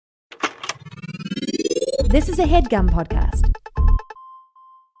This is a HeadGum podcast.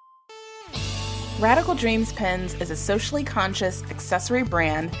 Radical Dreams Pins is a socially conscious accessory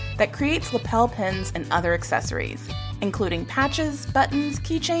brand that creates lapel pins and other accessories, including patches, buttons,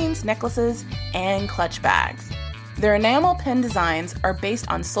 keychains, necklaces, and clutch bags. Their enamel pin designs are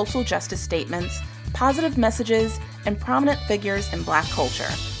based on social justice statements, positive messages, and prominent figures in Black culture.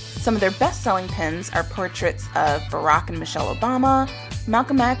 Some of their best-selling pins are portraits of Barack and Michelle Obama,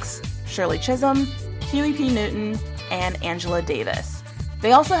 Malcolm X, Shirley Chisholm, Huey P. Newton, and Angela Davis.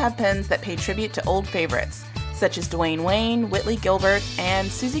 They also have pins that pay tribute to old favorites, such as Dwayne Wayne, Whitley Gilbert,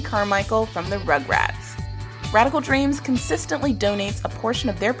 and Susie Carmichael from the Rugrats. Radical Dreams consistently donates a portion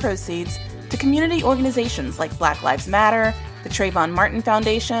of their proceeds to community organizations like Black Lives Matter, the Trayvon Martin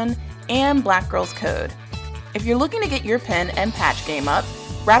Foundation, and Black Girls Code. If you're looking to get your pin and patch game up,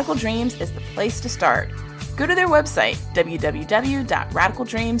 Radical Dreams is the place to start. Go to their website,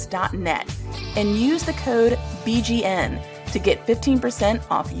 www.radicaldreams.net, and use the code BGN to get 15%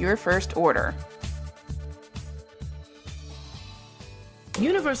 off your first order.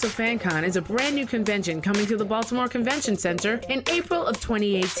 Universal FanCon is a brand new convention coming to the Baltimore Convention Center in April of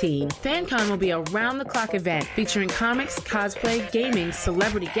 2018. FanCon will be a round-the-clock event featuring comics, cosplay, gaming,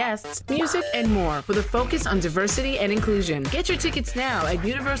 celebrity guests, music, and more with a focus on diversity and inclusion. Get your tickets now at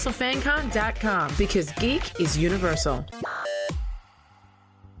universalfancon.com because geek is universal.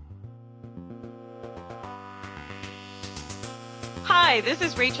 Hi, this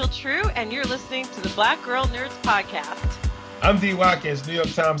is Rachel True, and you're listening to the Black Girl Nerds Podcast. I'm Dee Watkins, New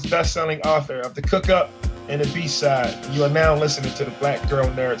York Times bestselling author of The Cook Up and The B-Side. You are now listening to the Black Girl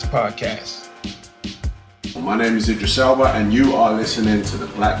Nerds Podcast. My name is Idris Elba, and you are listening to the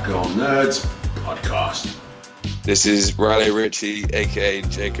Black Girl Nerds Podcast. This is Riley Ritchie, aka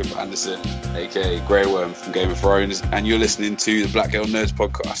Jacob Anderson, aka Grey Worm from Game of Thrones, and you're listening to the Black Girl Nerds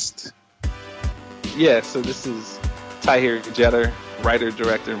Podcast. Yeah, so this is Tahir Jeter, writer,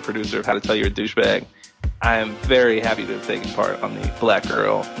 director, and producer of How to Tell You're a Douchebag. I am very happy to have taken part on the Black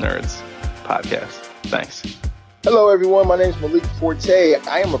Girl Nerds Podcast. Thanks. Hello, everyone. My name is Malik Forte.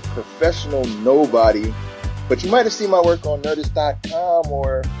 I am a professional nobody, but you might have seen my work on Nerdist.com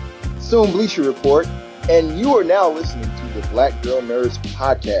or soon Bleacher Report, and you are now listening to the Black Girl Nerds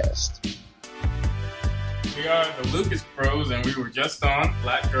Podcast. We are the Lucas Pros, and we were just on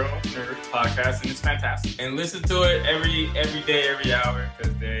Black Girl Nerd Podcast, and it's fantastic. And listen to it every day, every hour,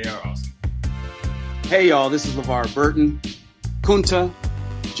 because they are awesome. Hey y'all, this is LeVar Burton, Kunta,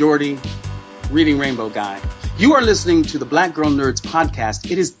 Jordy, Reading Rainbow Guy. You are listening to the Black Girl Nerds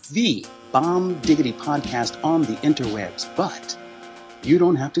Podcast. It is the bomb diggity podcast on the interwebs, but you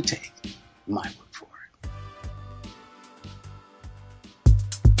don't have to take my word for it.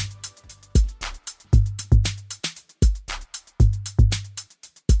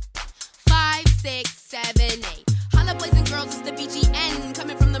 5, 6, 7, 8. Holla boys and girls, it's the BGN.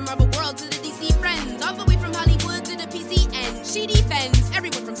 Coming from the Marvel world to the DC friends. All the way from Hollywood to the PCN. She defends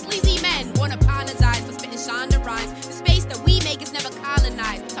everyone from sleazy men. Won't apologize for spitting Shonda rhymes. The space that we make is never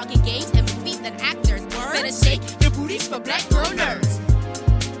colonized. We're talking games and movies and actors. Better shake your booties for Black Girl Nerds.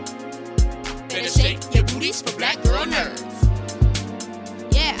 Better shake your booties for Black Girl Nerds.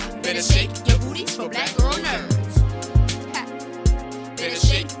 Yeah, better shake your booties for Black Girl Nerds. Ha. Better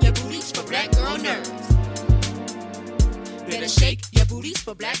shake your booties for Black Girl Nerds. Better shake your booties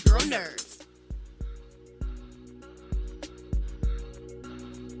for Black Girl Nerds.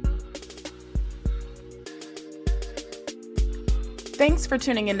 Thanks for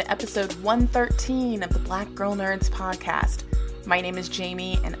tuning in to episode 113 of the Black Girl Nerds Podcast. My name is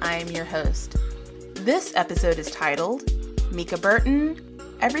Jamie, and I am your host. This episode is titled Mika Burton,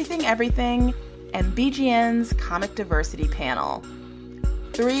 Everything Everything, and BGN's Comic Diversity Panel.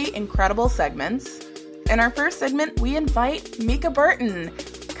 3 incredible segments. In our first segment, we invite Mika Burton,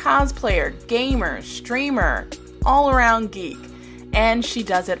 cosplayer, gamer, streamer, all-around geek, and she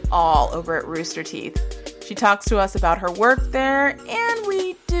does it all over at Rooster Teeth. She talks to us about her work there, and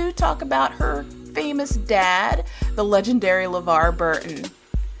we do talk about her famous dad, the legendary LeVar Burton.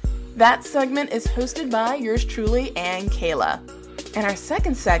 That segment is hosted by yours truly and Kayla. In our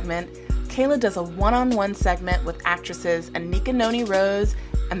second segment, Kayla does a one-on-one segment with actresses Anika Noni Rose,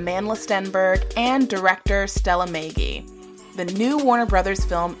 Amandla Stenberg, and director Stella Magee. The new Warner Brothers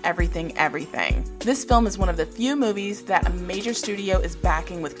film, Everything Everything. This film is one of the few movies that a major studio is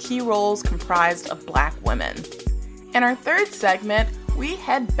backing with key roles comprised of Black women. In our third segment, we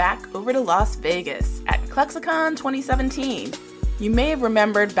head back over to Las Vegas at ClexaCon 2017. You may have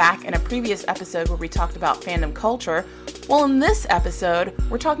remembered back in a previous episode where we talked about fandom culture. Well, in this episode,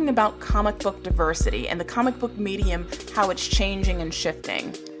 we're talking about comic book diversity and the comic book medium, how it's changing and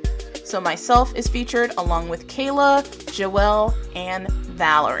shifting. So myself is featured along with Kayla, Joelle, and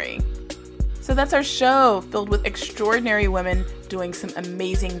Valerie. So that's our show, filled with extraordinary women doing some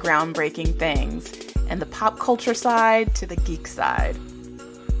amazing, groundbreaking things, and the pop culture side to the geek side.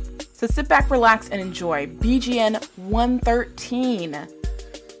 So sit back, relax, and enjoy BGN 113.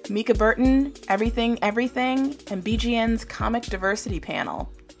 Mika Burton, Everything, Everything, and BGN's Comic Diversity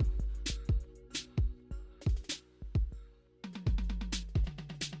Panel.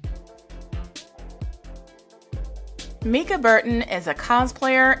 Mika Burton is a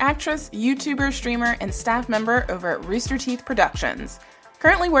cosplayer, actress, YouTuber, streamer, and staff member over at Rooster Teeth Productions,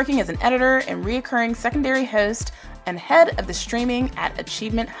 currently working as an editor and reoccurring secondary host and head of the streaming at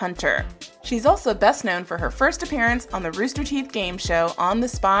Achievement Hunter. She's also best known for her first appearance on the Rooster Teeth game show On the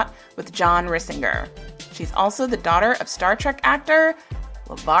Spot with John Rissinger. She's also the daughter of Star Trek actor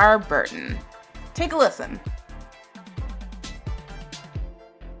LeVar Burton. Take a listen.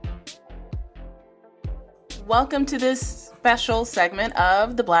 Welcome to this special segment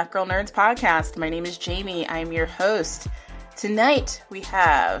of the Black Girl Nerds podcast. My name is Jamie. I am your host. Tonight we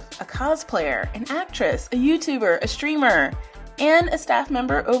have a cosplayer, an actress, a YouTuber, a streamer, and a staff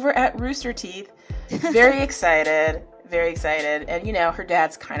member over at Rooster Teeth. Very excited, very excited. And you know, her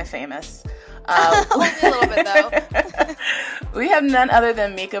dad's kind of famous. Only a little bit though. We have none other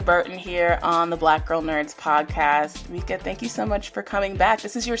than Mika Burton here on the Black Girl Nerds podcast. Mika, thank you so much for coming back.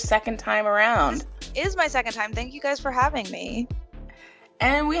 This is your second time around. This is my second time. Thank you guys for having me.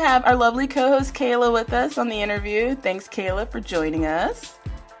 And we have our lovely co-host Kayla with us on the interview. Thanks, Kayla, for joining us.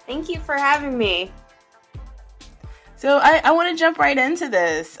 Thank you for having me. So I want to jump right into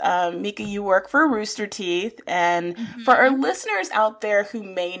this. Mika, you work for Rooster Teeth, and for our listeners out there who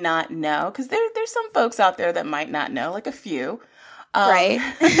may not know, because there's some folks out there that might not know, like a few. Right.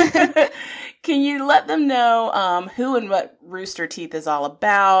 Can you let them know who and what Rooster Teeth is all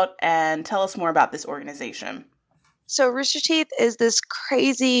about, and tell us more about this organization? So Rooster Teeth is this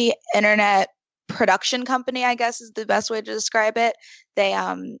crazy internet production company, I guess is the best way to describe it. They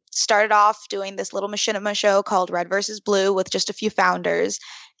started off doing this little machinima show called Red vs. Blue with just a few founders,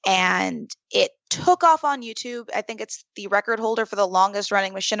 and it took off on YouTube. I think it's the record holder for the longest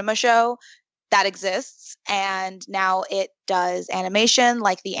running machinima show that exists, and now it does animation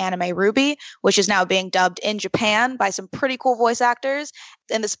like the anime RWBY, which is now being dubbed in Japan by some pretty cool voice actors.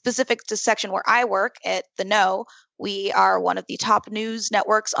 In the specific section where I work at The Know, we are one of the top news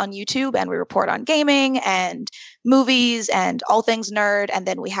networks on YouTube, and we report on gaming and movies and all things nerd. And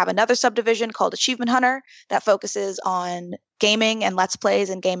then we have another subdivision called Achievement Hunter that focuses on gaming and Let's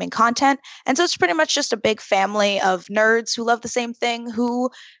Plays and gaming content. And so it's pretty much just a big family of nerds who love the same thing, who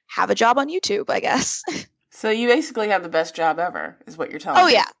have a job on YouTube, I guess. So you basically have the best job ever, is what you're telling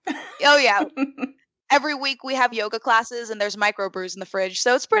me. Oh, yeah. Every week we have yoga classes, and there's microbrews in the fridge,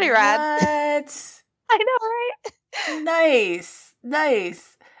 so it's pretty rad. What? I know, right?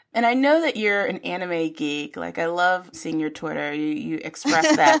 Nice. And I know that you're an anime geek. Like, I love seeing your Twitter. You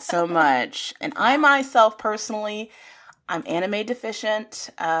express that so much. And I myself, personally, I'm anime deficient.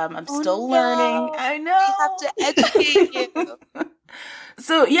 I'm still learning. I know. We have to educate you.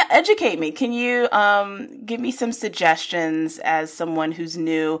 So, yeah, educate me. Can you give me some suggestions as someone who's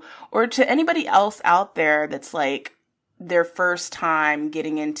new, or to anybody else out there that's like their first time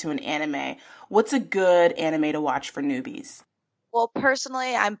getting into an anime? What's a good anime to watch for newbies? Well,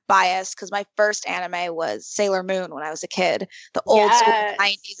 personally, I'm biased because my first anime was Sailor Moon when I was a kid. The old school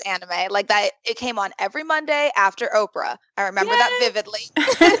 90s anime. Like that, it came on every Monday after Oprah. I remember that vividly.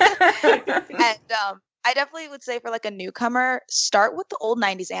 And I definitely would say for like a newcomer, start with the old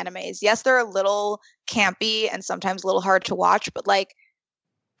 90s animes. Yes, they're a little campy and sometimes a little hard to watch, but like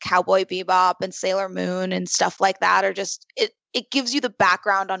Cowboy Bebop and Sailor Moon and stuff like that are just, it gives you the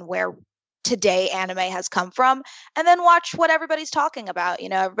background on where today anime has come from, and then watch what everybody's talking about. You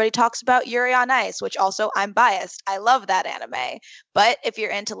know, everybody talks about Yuri on Ice, which also I'm biased. I love that anime. But if you're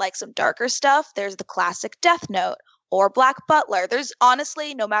into like some darker stuff, there's the classic Death Note or Black Butler. There's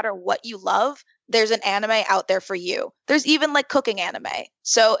honestly, no matter what you love, there's an anime out there for you. There's even like cooking anime.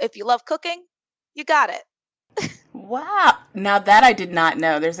 So if you love cooking, you got it. Wow. Now that I did not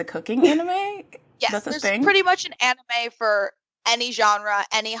know. There's a cooking anime? Yes, that's a there's thing? Pretty much an anime for any genre,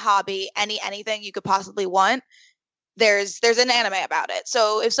 any hobby, anything you could possibly want. There's an anime about it.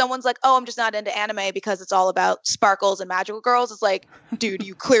 So if someone's like, oh, I'm just not into anime because it's all about sparkles and magical girls, it's like, dude,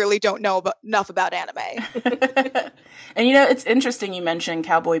 you clearly don't know enough about anime. And you know, it's interesting you mentioned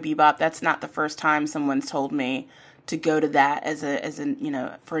Cowboy Bebop. That's not the first time someone's told me to go to that as a you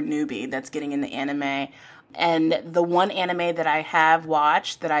know, for a newbie that's getting into anime. And the one anime that I have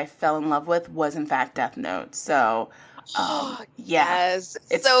watched that I fell in love with was in fact Death Note. So Yes,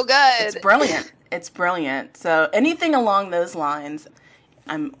 it's so good. It's brilliant. It's brilliant. So anything along those lines,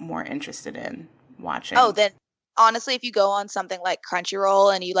 I'm more interested in watching. Oh, then honestly, if you go on something like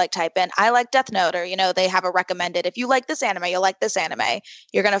Crunchyroll and you like type in, I like Death Note, or, they have a recommended, if you like this anime, you'll like this anime,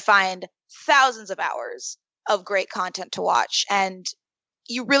 you're going to find thousands of hours of great content to watch. And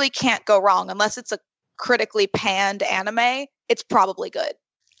you really can't go wrong unless it's a critically panned anime. It's probably good.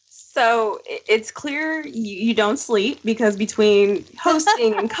 So it's clear you don't sleep, because between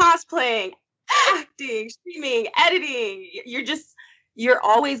hosting and cosplaying, acting, streaming, editing, you're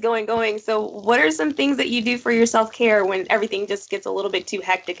always going. So what are some things that you do for your self-care when everything just gets a little bit too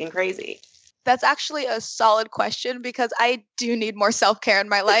hectic and crazy? That's actually a solid question, because I do need more self-care in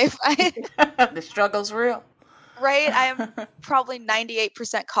my life. The struggle's real. Right? I'm probably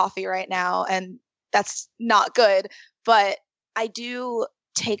 98% coffee right now, and that's not good. But I do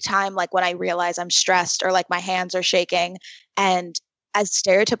take time, like when I realize I'm stressed or like my hands are shaking. And as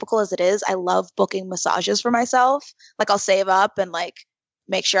stereotypical as it is, I love booking massages for myself. Like I'll save up and like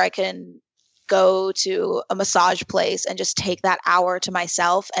make sure I can go to a massage place and just take that hour to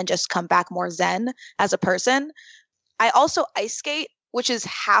myself and just come back more zen as a person. I also ice skate, which is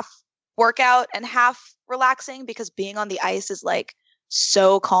half workout and half relaxing, because being on the ice is like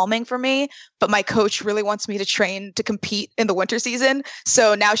so calming for me. But my coach really wants me to train to compete in the winter season.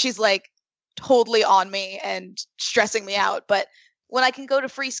 So now she's like totally on me and stressing me out. But when I can go to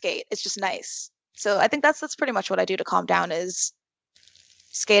free skate, it's just nice. So I think that's pretty much what I do to calm down, is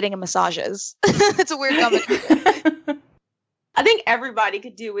skating and massages. It's a weird combination. I think everybody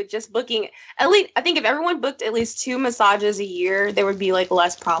could do with just booking at least. I think if everyone booked at least 2 massages a year, there would be like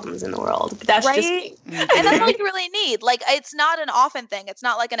less problems in the world. But that's just me. And that's all you really need. Like, it's not an often thing. It's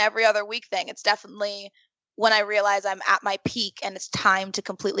not like an every other week thing. It's definitely when I realize I'm at my peak and it's time to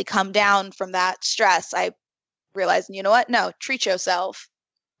completely come down from that stress. I realize, you know what? No, treat yourself.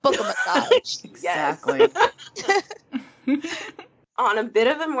 Book a massage. Exactly. On a bit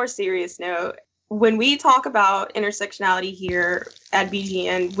of a more serious note, when we talk about intersectionality here at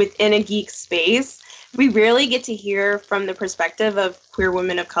BGN within a geek space, we rarely get to hear from the perspective of queer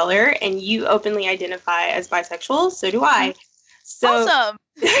women of color, and you openly identify as bisexual. So do I. So, awesome.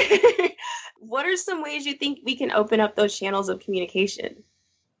 What are some ways you think we can open up those channels of communication?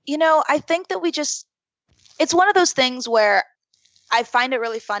 I think that it's one of those things where I find it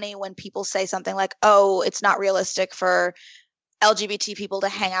really funny when people say something like, oh, it's not realistic for LGBT people to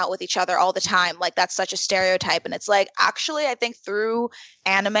hang out with each other all the time. Like, that's such a stereotype. And it's like, actually, I think through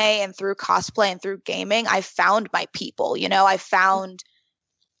anime and through cosplay and through gaming, I found my people. I found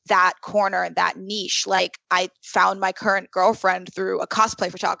that corner and that niche. Like, I found my current girlfriend through a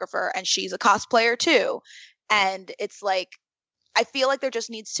cosplay photographer, and she's a cosplayer too. And it's like, I feel like there just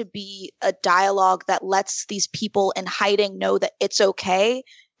needs to be a dialogue that lets these people in hiding know that it's okay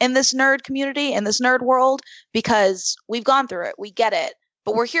in this nerd community, in this nerd world, because we've gone through it. We get it.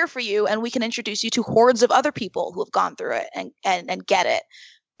 But we're here for you, and we can introduce you to hordes of other people who have gone through it and get it.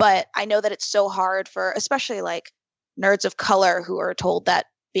 But I know that it's so hard for especially like nerds of color who are told that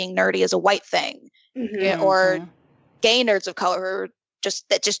being nerdy is a white thing, or gay nerds of color who are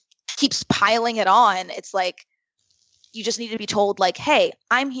just keeps piling it on. It's like, you just need to be told, like, hey,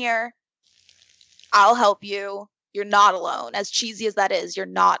 I'm here. I'll help you. You're not alone. As cheesy as that is, you're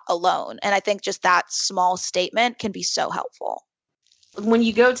not alone. And I think just that small statement can be so helpful. When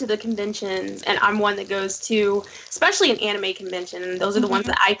you go to the conventions, and I'm one that goes to, especially an anime convention, and those are the ones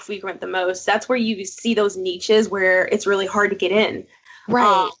that I frequent the most, that's where you see those niches where it's really hard to get in.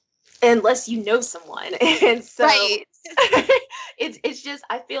 Right. Unless you know someone. And so right. it's just,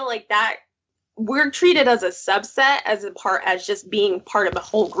 I feel like that we're treated as a subset as just being part of a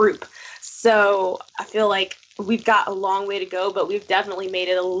whole group. So I feel like we've got a long way to go, but we've definitely made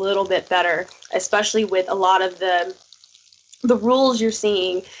it a little bit better, especially with a lot of the rules you're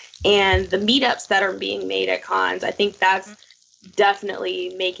seeing and the meetups that are being made at cons. I think that's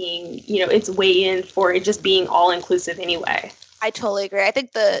definitely making, its way in for it just being all inclusive anyway. I totally agree. I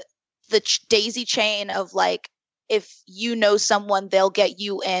think the daisy chain of like, if you know someone, they'll get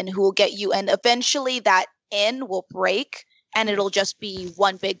you in, who will get you in. Eventually that in will break and it'll just be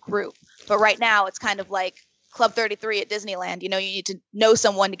one big group. But right now it's kind of like Club 33 at Disneyland. You need to know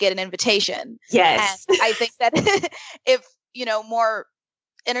someone to get an invitation. Yes. And I think that if, more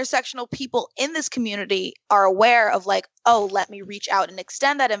intersectional people in this community are aware of like, oh, let me reach out and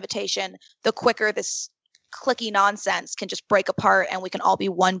extend that invitation, the quicker this clicky nonsense can just break apart and we can all be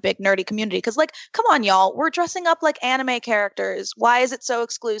one big nerdy community. Because like, come on, y'all, we're dressing up like anime characters. Why is it so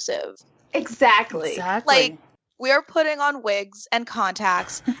exclusive? Exactly. Like, We are putting on wigs and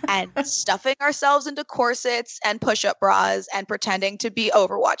contacts and stuffing ourselves into corsets and push-up bras and pretending to be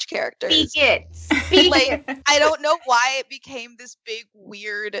Overwatch characters. Speak it. Like, I don't know why it became this big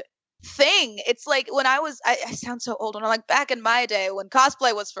weird thing. It's like when I sound so old when I'm like back in my day when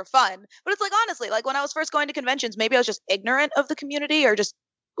cosplay was for fun. But it's like honestly, like when I was first going to conventions, maybe I was just ignorant of the community or just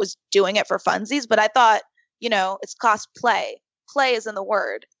was doing it for funsies. But I thought, it's cosplay. Play is in the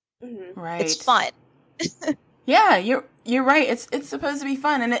word. Mm-hmm. Right. It's fun. Yeah, you're right. It's supposed to be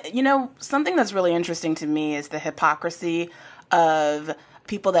fun. And something that's really interesting to me is the hypocrisy of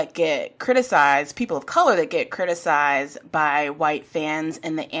people that get criticized, people of color that get criticized by white fans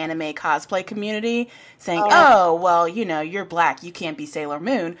in the anime cosplay community, saying, "Oh, well, you're black, you can't be Sailor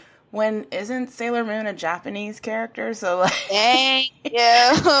Moon." When isn't Sailor Moon a Japanese character? So like, thank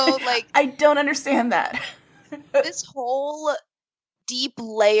you. Like, I don't understand that. This whole deep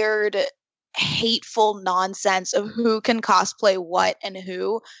layered hateful nonsense of who can cosplay what and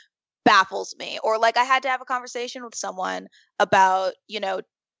who baffles me. Or like I had to have a conversation with someone about,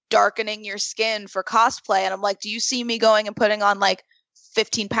 darkening your skin for cosplay. And I'm like, do you see me going and putting on like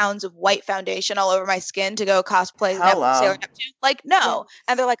 15 pounds of white foundation all over my skin to go cosplay Sailor Neptune? Like, no.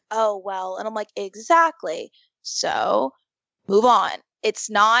 And they're like, oh, well. And I'm like, exactly. So move on. It's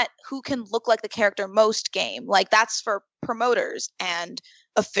not who can look like the character most game. Like that's for promoters and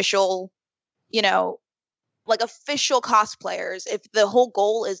official, like official cosplayers. If the whole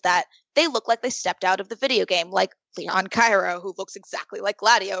goal is that they look like they stepped out of the video game, like Leon Cairo, who looks exactly like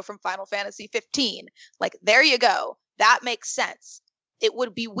Gladio from Final Fantasy 15. Like, there you go. That makes sense. It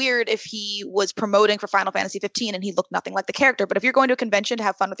would be weird if he was promoting for Final Fantasy 15 and he looked nothing like the character. But if you're going to a convention to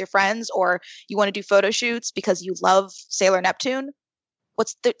have fun with your friends or you want to do photo shoots because you love Sailor Neptune,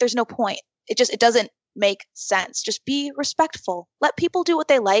 there's no point. It doesn't make sense. Just be respectful. Let people do what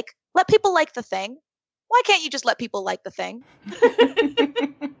they like. Let people like the thing. Why can't you just let people like the thing?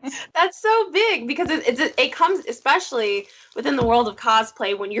 That's so big because it comes especially within the world of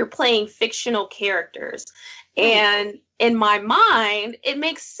cosplay when you're playing fictional characters. And in my mind, it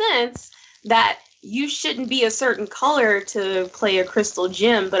makes sense that you shouldn't be a certain color to play a crystal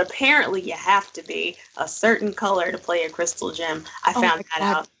gem, but apparently you have to be a certain color to play a crystal gem. I found that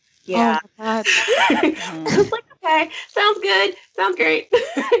out. Yeah. Oh my God. I was like, okay, sounds good. Sounds great.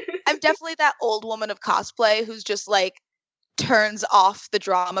 I'm definitely that old woman of cosplay who's just like turns off the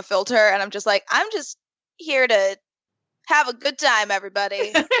drama filter and I'm just like, I'm just here to have a good time,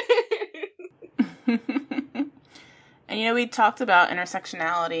 everybody. And we talked about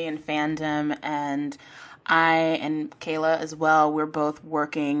intersectionality and fandom, and I and Kayla as well, we're both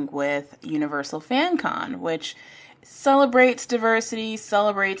working with Universal Fan Con, which celebrates diversity,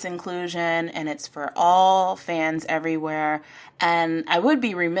 celebrates inclusion, and it's for all fans everywhere. And I would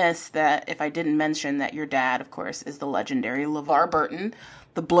be remiss that if I didn't mention that your dad, of course, is the legendary LeVar Burton,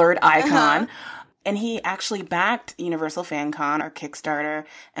 the blurred icon. And he actually backed Universal Fan Con, our Kickstarter,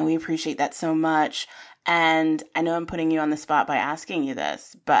 and we appreciate that so much. And I know I'm putting you on the spot by asking you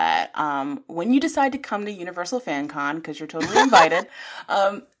this, but when you decide to come to Universal Fan Con, because you're totally invited,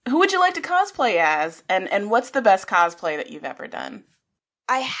 who would you like to cosplay as? And what's the best cosplay that you've ever done?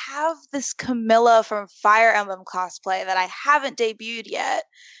 I have this Camilla from Fire Emblem cosplay that I haven't debuted yet.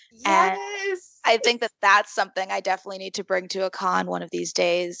 Yes! And I think that that's something I definitely need to bring to a con one of these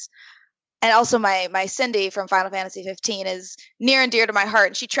days. And also my Cindy from Final Fantasy 15 is near and dear to my heart,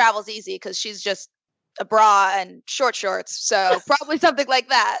 and she travels easy because she's just a bra and short shorts. So probably something like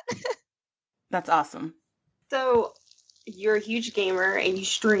that. That's awesome. So you're a huge gamer and you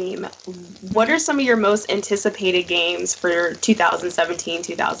stream. What are some of your most anticipated games for 2017,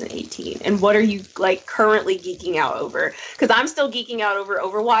 2018? And what are you like currently geeking out over? Because I'm still geeking out over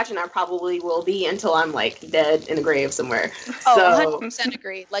Overwatch, and I probably will be until I'm like dead in a grave somewhere. Oh, 100%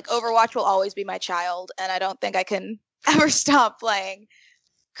 agree. Like Overwatch will always be my child, and I don't think I can ever stop playing.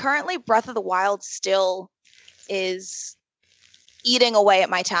 Currently, Breath of the Wild still is eating away at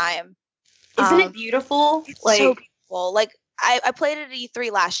my time. Isn't it beautiful? It's so beautiful. Like I played it at E3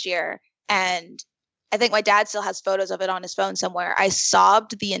 last year, and I think my dad still has photos of it on his phone somewhere. I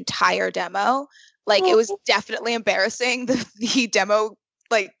sobbed the entire demo. Like it was definitely embarrassing. The demo,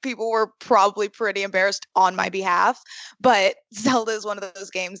 like people were probably pretty embarrassed on my behalf. But Zelda is one of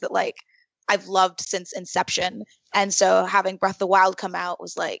those games that like I've loved since inception. And so having Breath of the Wild come out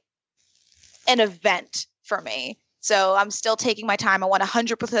was like an event for me. So I'm still taking my time. I want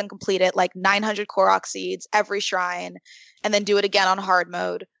 100% complete it, like 900 Korok seeds, every shrine, and then do it again on hard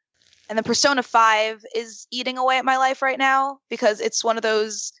mode. And then Persona 5 is eating away at my life right now because it's one of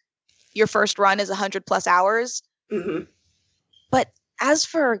those, your first run is 100 plus hours. Mm-hmm. But as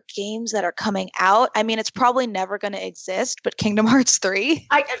for games that are coming out, I mean, it's probably never going to exist, but Kingdom Hearts 3.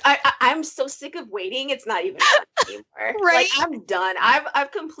 I'm so sick of waiting. It's not even fun anymore. Right? Like, I'm done.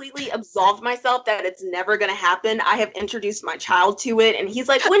 I've completely absolved myself that it's never going to happen. I have introduced my child to it, and he's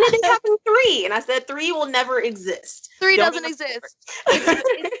like, when did it happen 3? And I said, 3 will never exist. 3 doesn't exist.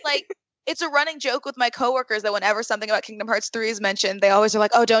 It's like, it's a running joke with my coworkers that whenever something about Kingdom Hearts 3 is mentioned, they always are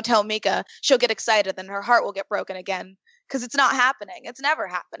like, oh, don't tell Mika. She'll get excited, then her heart will get broken again. Because it's not happening. It's never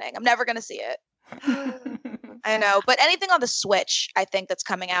happening. I'm never going to see it. I know. But anything on the Switch, I think that's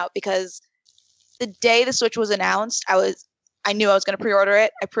coming out, because the day the Switch was announced, I knew I was going to pre-order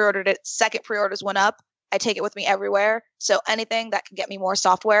it. I pre-ordered it. Second pre-orders went up. I take it with me everywhere. So anything that can get me more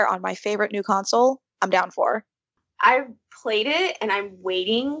software on my favorite new console, I'm down for. I've played it and I'm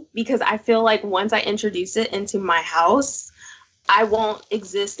waiting because I feel like once I introduce it into my house, I won't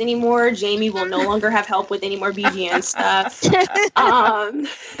exist anymore. Jamie will no longer have help with any more BGN stuff.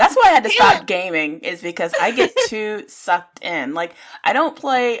 That's why I had to stop gaming, is because I get too sucked in. Like, I don't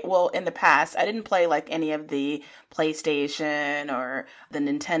play, well, in the past, I didn't play like any of the PlayStation or the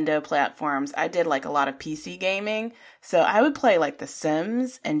Nintendo platforms. I did like a lot of PC gaming. So I would play like The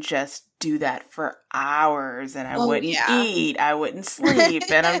Sims and just do that for hours, and I wouldn't eat, I wouldn't sleep,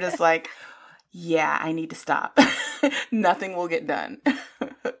 and I'm just like, yeah, I need to stop. Nothing will get done.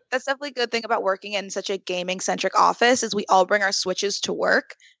 That's definitely a good thing about working in such a gaming-centric office is we all bring our Switches to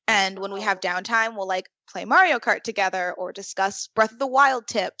work. And when we have downtime, we'll like play Mario Kart together or discuss Breath of the Wild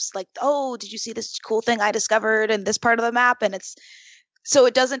tips. Like, oh, did you see this cool thing I discovered in this part of the map? And so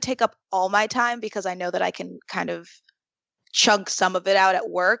it doesn't take up all my time because I know that I can kind of chunk some of it out at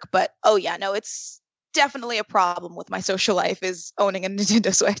work. But oh yeah, no, it's definitely a problem with my social life is owning a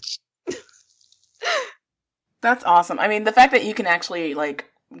Nintendo Switch. That's awesome. I mean, the fact that you can actually like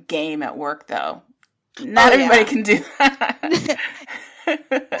game at work, though, not everybody can do that.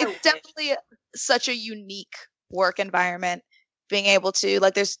 It's definitely such a unique work environment. Being able to,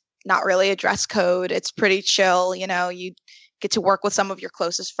 like, there's not really a dress code. It's pretty chill. You know, you get to work with some of your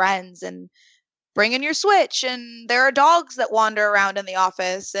closest friends and bring in your Switch. And there are dogs that wander around in the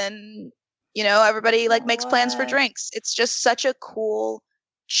office, and you know, everybody like makes plans for drinks. It's just such a cool,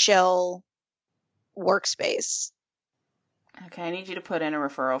 chill workspace. Okay, I need you to put in a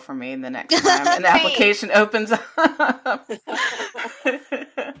referral for me the next time an application opens up.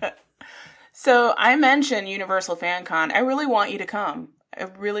 So I mentioned Universal Fan Con. I really want you to come. I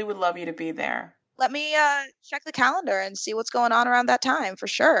really would love you to be there. Let me check the calendar and see what's going on around that time for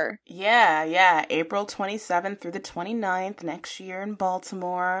sure. Yeah. April 27th through the 29th next year in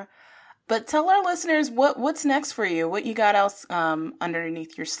Baltimore. But tell our listeners what's next for you. What you got else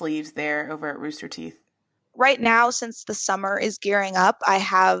underneath your sleeves there over at Rooster Teeth? Right now, since the summer is gearing up, I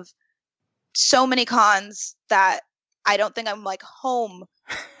have so many cons that I don't think I'm like home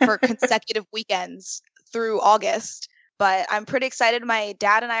for consecutive weekends through August. But I'm pretty excited. My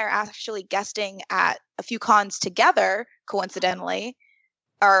dad and I are actually guesting at a few cons together, coincidentally.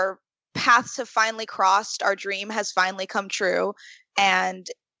 Our paths have finally crossed. Our dream has finally come true. And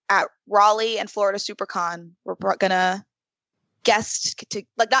at Raleigh and Florida SuperCon, we're gonna guest to,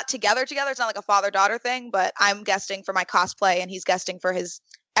 like, not together. It's not like a father-daughter thing, but I'm guesting for my cosplay and he's guesting for his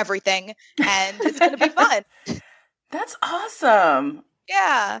everything, and it's gonna be fun. That's awesome.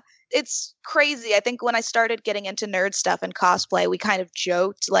 Yeah, it's crazy. I think when I started getting into nerd stuff and cosplay, we kind of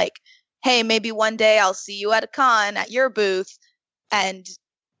joked like, hey, maybe one day I'll see you at a con at your booth. And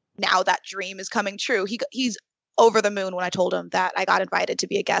now that dream is coming true. He's over the moon when I told him that I got invited to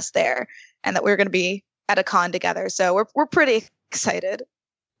be a guest there and that we were going to be at a con together. So we're pretty excited.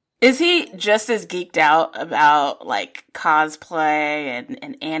 Is he just as geeked out about like cosplay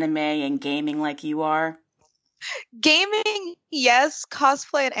and anime and gaming like you are? Gaming, yes.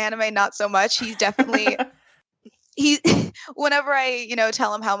 Cosplay and anime, not so much. He's definitely whenever I,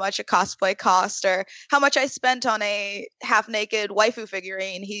 tell him how much a cosplay cost or how much I spent on a half-naked waifu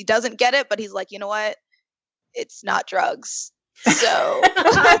figurine, he doesn't get it, but he's like, you know what? It's not drugs. So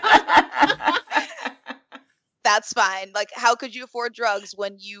that's fine. Like, how could you afford drugs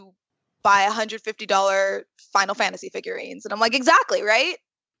when you buy $150 Final Fantasy figurines? And I'm like, exactly, right?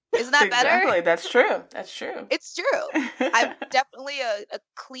 Isn't that better? Exactly. That's true. It's true. I'm definitely a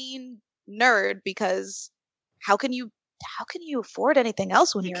clean nerd because how can you afford anything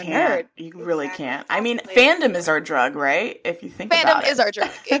else when you're a nerd? You really can't. I mean, fandom is our drug, right? If you think about it. Fandom is our drug.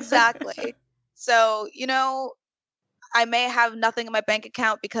 Exactly. So, I may have nothing in my bank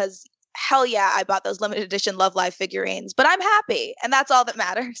account because hell yeah, I bought those limited edition Love Live figurines, but I'm happy. And that's all that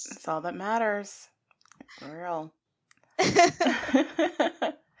matters. That's all that matters. For real.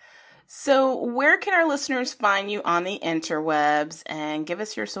 So where can our listeners find you on the interwebs, and give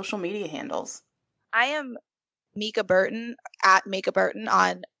us your social media handles? I am Mika Burton, at Mika Burton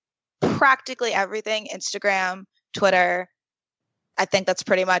on practically everything, Instagram, Twitter. I think that's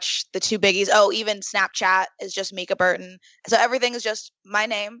pretty much the two biggies. Oh, even Snapchat is just Mika Burton. So everything is just my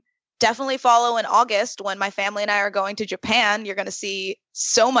name. Definitely follow in August when my family and I are going to Japan. You're going to see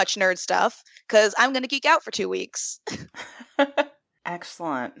so much nerd stuff because I'm going to geek out for 2 weeks.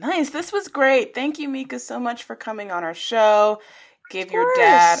 Excellent. Nice. This was great. Thank you, Mika, so much for coming on our show. Give your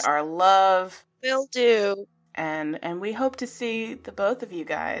dad our love. Will do. And we hope to see the both of you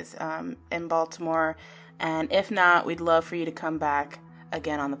guys in Baltimore. And if not, we'd love for you to come back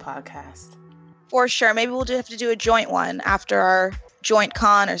again on the podcast. For sure. Maybe we'll just have to do a joint one after our joint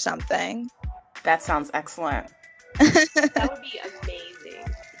con or something. That sounds excellent. That would be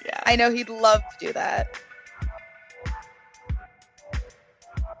amazing. Yeah. I know he'd love to do that.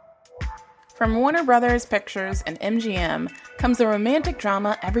 From Warner Brothers Pictures and MGM comes the romantic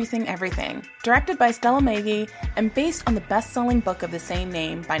drama Everything Everything, directed by Stella Magee and based on the best-selling book of the same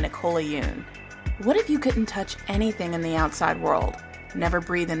name by Nicola Yoon. What if you couldn't touch anything in the outside world? Never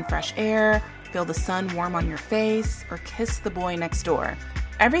breathe in fresh air, feel the sun warm on your face, or kiss the boy next door?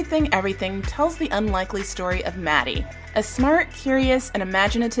 Everything Everything tells the unlikely story of Maddie, a smart, curious, and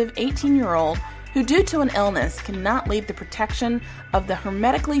imaginative 18-year-old who, due to an illness, cannot leave the protection of the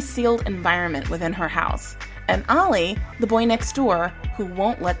hermetically sealed environment within her house, and Ollie, the boy next door, who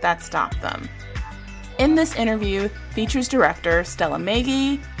won't let that stop them. In this interview features director Stella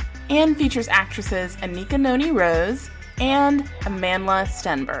Magee and features actresses Anika Noni Rose and Amandla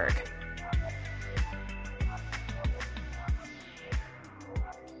Stenberg.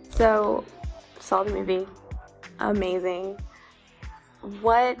 So, saw the movie. Amazing.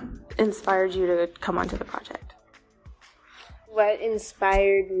 What inspired you to come onto the project? What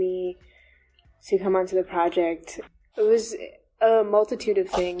inspired me to come onto the project? It was a multitude of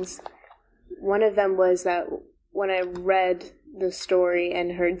things. One of them was that when I read the story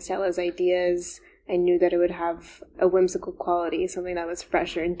and heard Stella's ideas, I knew that it would have a whimsical quality, something that was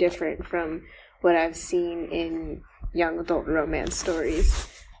fresher and different from what I've seen in young adult romance stories.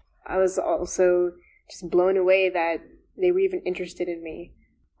 I was also just blown away that they were even interested in me.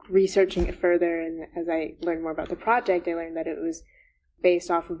 Researching it further, and as I learned more about the project, I learned that it was based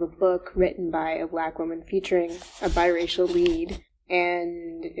off of a book written by a Black woman featuring a biracial lead,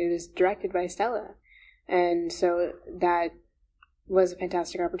 and it was directed by Stella. And so that was a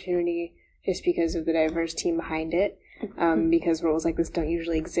fantastic opportunity just because of the diverse team behind it, because roles like this don't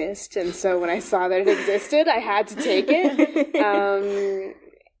usually exist. And so when I saw that it existed, I had to take it.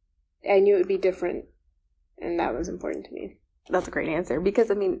 I knew it would be different, and that was important to me. That's a great answer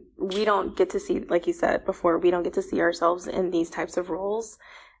because, I mean, we don't get to see, like you said before, we don't get to see ourselves in these types of roles.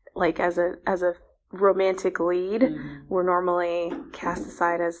 Like as a romantic lead, we're normally cast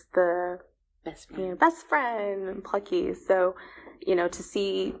aside as the best friend and plucky. So, to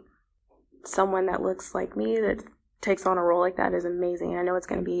see someone that looks like me that takes on a role like that is amazing. I know it's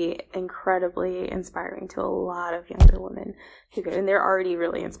going to be incredibly inspiring to a lot of younger women and they're already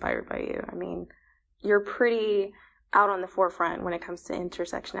really inspired by you. I mean, you're pretty out on the forefront when it comes to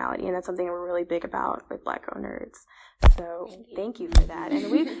intersectionality, and that's something we're really big about with Black Girl Nerds. So thank you for that.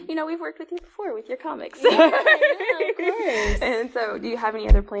 And we've worked with you before with your comics. Yeah, of course. And so do you have any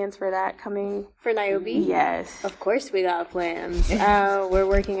other plans for that coming? For Niobe? Yes. Of course we got plans. We're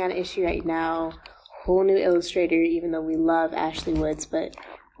working on an issue right now. Whole new illustrator, even though we love Ashley Woods, but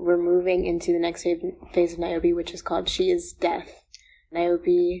we're moving into the next phase of Niobe, which is called She is Death.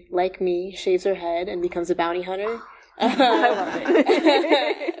 Niobe, like me, shaves her head and becomes a bounty hunter. I love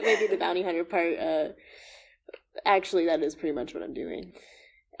it. Maybe the bounty hunter part. Actually, that is pretty much what I'm doing.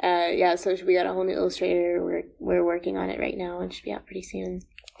 So we got a whole new illustrator. We're working on it right now and should be out pretty soon.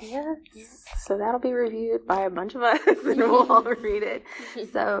 Yes. So that'll be reviewed by a bunch of us and we'll all read it.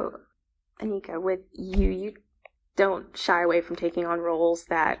 So, Anika, with you don't shy away from taking on roles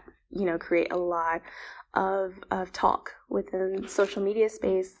that, create a lot of talk within social media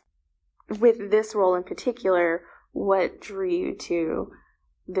space. With this role in particular, what drew you to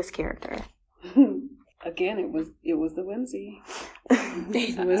this character? Again, it was the whimsy.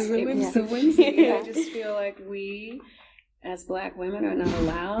 It was the whimsy. I just feel like we, as Black women, are not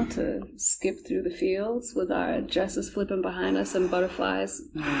allowed to skip through the fields with our dresses flipping behind us and butterflies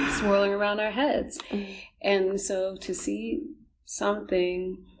swirling around our heads. And so to see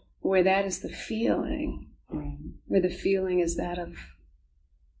something where that is the feeling, where the feeling is that of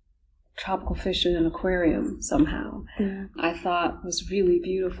tropical fish in an aquarium somehow, I thought was really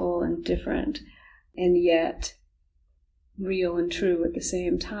beautiful and different. And yet real and true at the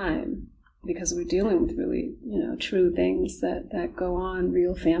same time, because we're dealing with really, true things that go on,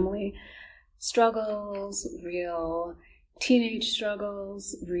 real family struggles, real teenage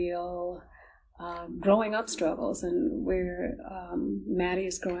struggles, real growing up struggles, and where Maddie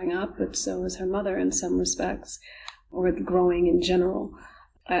is growing up, but so is her mother in some respects, or growing in general.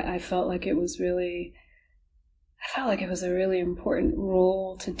 I felt like it was a really important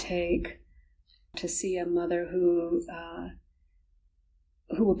role to take, to see a mother who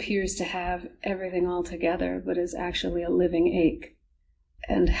appears to have everything all together, but is actually a living ache,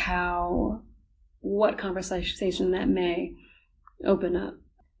 and what conversation that may open up.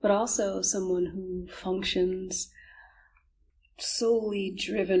 But also someone who functions solely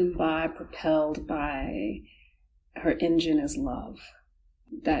propelled by her engine is love.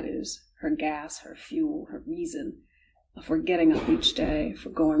 That is her gas, her fuel, her reason for getting up each day,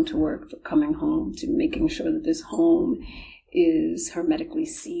 for going to work, for coming home, to making sure that this home is hermetically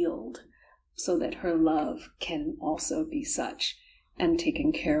sealed so that her love can also be such and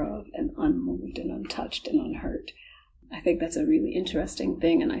taken care of and unmoved and untouched and unhurt. I think that's a really interesting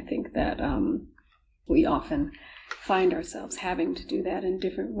thing, and I think that we often find ourselves having to do that in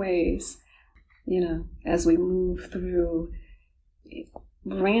different ways, as we move through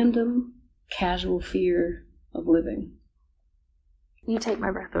random, casual fear of living. You take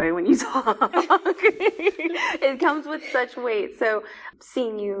my breath away when you talk. It comes with such weight. So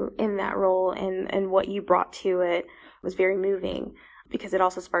seeing you in that role and what you brought to it was very moving, because it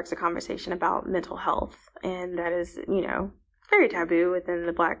also sparks a conversation about mental health. And that is, very taboo within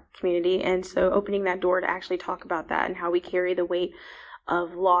the Black community. And so opening that door to actually talk about that and how we carry the weight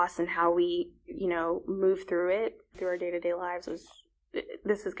of loss and how we, move through it, through our day-to-day lives,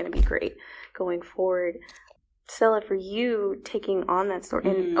 this is going to be great going forward. Stella, for you taking on that story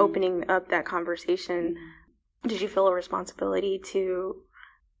and opening up that conversation, did you feel a responsibility to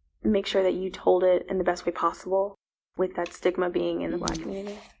make sure that you told it in the best way possible, with that stigma being in the Black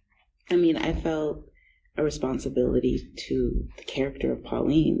community? I mean, I felt a responsibility to the character of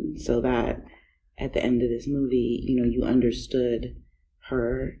Pauline, so that at the end of this movie, you understood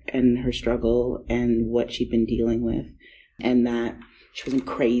her and her struggle and what she'd been dealing with, and that she wasn't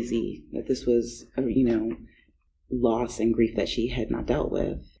crazy, that this was, loss and grief that she had not dealt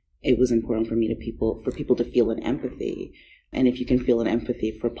with. It was important for people to feel an empathy. And if you can feel an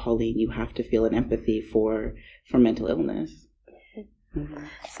empathy for Pauline, you have to feel an empathy for mental illness. Mm-hmm.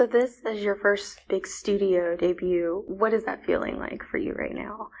 So this is your first big studio debut. What is that feeling like for you right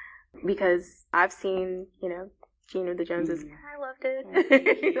now? Because I've seen, Gina the Joneses. I loved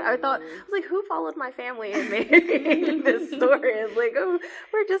it. I was like, who followed my family and made this story? It's like, oh,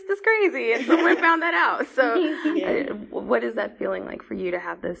 we're just as crazy, and someone found that out. So what is that feeling like for you to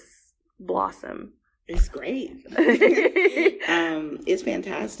have this blossom? It's great. It's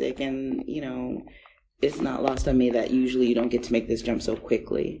fantastic. And, it's not lost on me that usually you don't get to make this jump so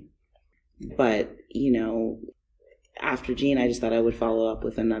quickly. But, after Gene, I just thought I would follow up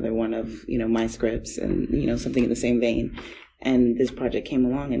with another one of, my scripts and, something in the same vein. And this project came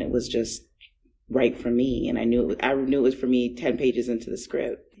along and it was just right for me. And I knew it was for me 10 pages into the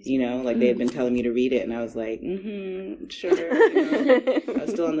script, they had been telling me to read it. And I was like, sure. I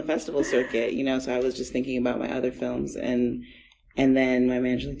was still on the festival circuit, so I was just thinking about my other films. And then my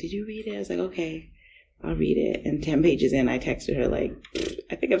manager was like, did you read it? I was like, okay, I'll read it. And 10 pages in, I texted her like,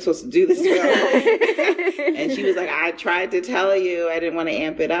 I think I'm supposed to do this film. And she was like, I tried to tell you, I didn't want to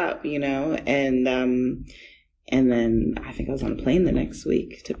amp it up, and then I think I was on a plane the next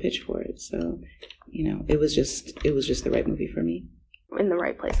week to pitch for it. So, it was just the right movie for me. In the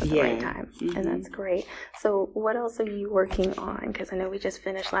right place at the right time. Mm-hmm. And that's great. So what else are you working on? Because I know we just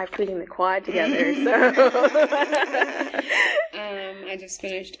finished live tweeting the quad together. So I just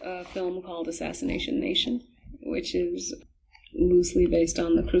finished a film called Assassination Nation, which is loosely based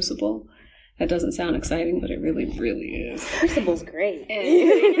on The Crucible. That doesn't sound exciting, but it really, really is. Crucible's great.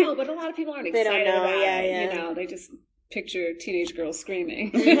 And, but a lot of people aren't excited about it. They just picture teenage girls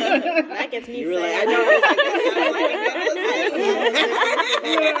screaming. That gets me sad.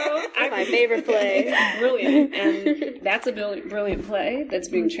 That's my favorite play. It's brilliant. And that's a brilliant play that's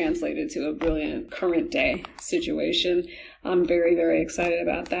being translated to a brilliant current day situation. I'm very, very excited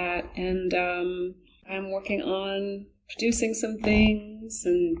about that. And I'm working on producing some things,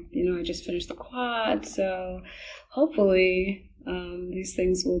 and I just finished the quad, so hopefully these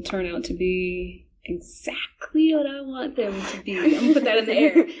things will turn out to be exactly what I want them to be. I'm gonna put that in the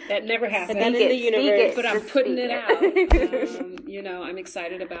air. That never happens. That's in the universe, but I'm putting it out. I'm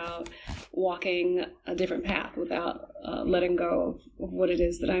excited about walking a different path without letting go of what it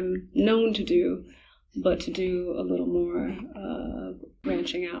is that I'm known to do but to do a little more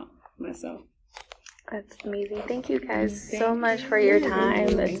branching out myself. That's amazing. Thank you guys so much for your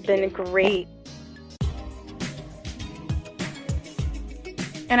time. It's been great.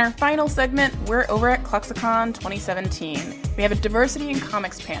 In our final segment, we're over at Cluxicon 2017. We have a diversity in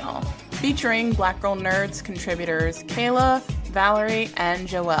comics panel featuring Black Girl Nerds contributors Kayla, Valerie, and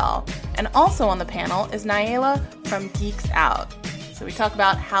Joelle. And also on the panel is Nyela from Geeks Out. So we talk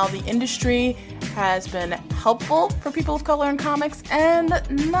about how the industry has been helpful for people of color in comics and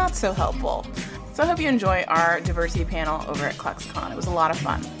not so helpful. So I hope you enjoy our diversity panel over at Cluxicon. It was a lot of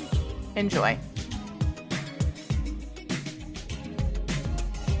fun. Enjoy.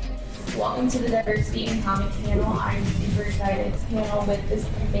 Welcome to the Diversity in Comics panel. I'm super excited to panel with this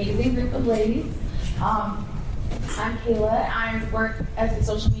amazing group of ladies. I'm Kayla. I work as a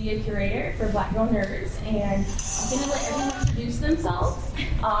social media curator for Black Girl Nerds, and I'm going to let everyone introduce themselves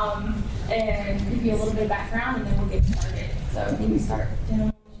and give you a little bit of background, and then we'll get started. So we can start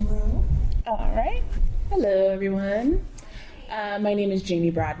down the row. All right. Hello, everyone. My name is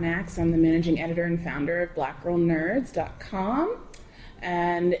Jamie Broadnax. I'm the managing editor and founder of blackgirlnerds.com.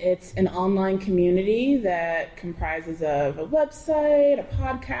 And it's an online community that comprises of a website, a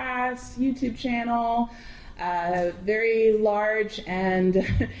podcast, YouTube channel, very large and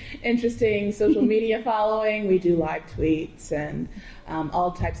interesting social media following. We do live tweets and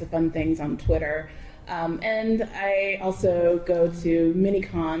all types of fun things on Twitter. And I also go to mini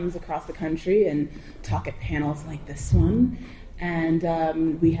cons across the country and talk at panels like this one. And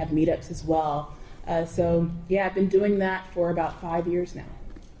we have meetups as well. So yeah, I've been doing that for about 5 years now.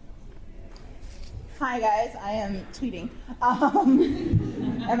 Hi guys, I am tweeting.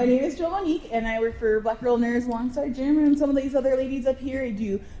 And my name is Joelle Monique, and I work for Black Girl Nerds alongside Jim and some of these other ladies up here. I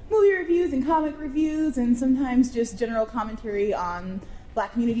do movie reviews and comic reviews, and sometimes just general commentary on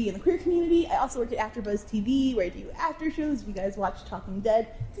Black community and the queer community. I also work at AfterBuzz TV, where I do after shows. If you guys watch Talking Dead,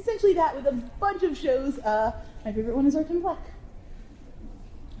 it's essentially that with a bunch of shows. My favorite one is Orphan Black.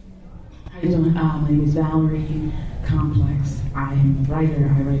 How you doing? My name is Valerie Complex. I am a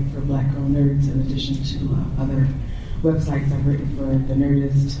writer. I write for Black Girl Nerds in addition to other websites. I've written for The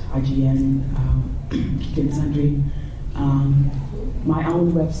Nerdist, IGN, Geek and Sundry. My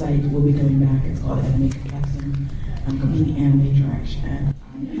own website will be coming back. It's called Anime Complexing. I'm complete anime trash. And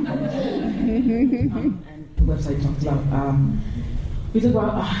the website talks about, we talk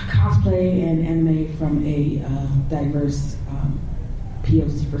about cosplay and anime from a diverse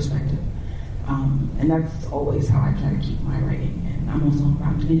POC perspective. And that's always how I try to keep my writing. And I'm also on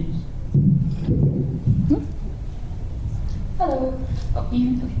Rotten Tomatoes. Hello.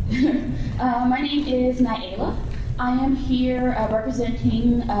 Oh, my name is Nyela. I am here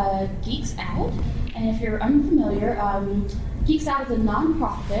representing Geeks Out. And if you're unfamiliar, Geeks Out is a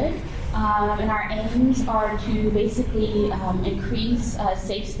nonprofit, and our aims are to basically increase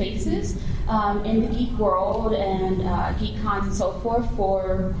safe spaces in the geek world and geek cons and so forth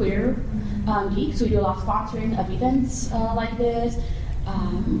for queer geeks. So we do a lot of sponsoring of events like this.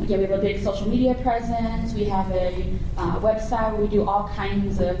 Again, we have a big social media presence. We have a website where we do all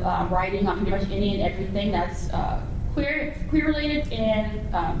kinds of writing on pretty much any and everything that's queer related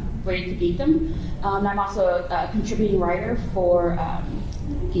and related to geekdom. I'm also a contributing writer for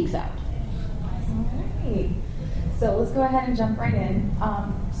Geeks Out. All right. So let's go ahead and jump right in.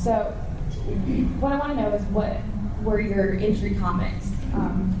 So what I want to know is, what were your entry comics?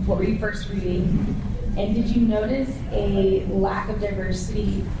 What were you first reading? And did you notice a lack of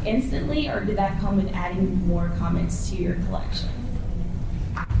diversity instantly, or did that come with adding more comics to your collection?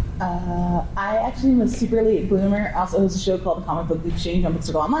 I actually am a super late bloomer. Also host a show called The Comic Book Exchange on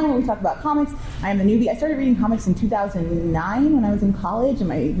Bookstore Online, where we talk about comics. I am a newbie. I started reading comics in 2009 when I was in college, and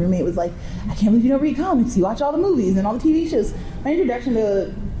my roommate was like, I can't believe you don't read comics. You watch all the movies and all the TV shows. My introduction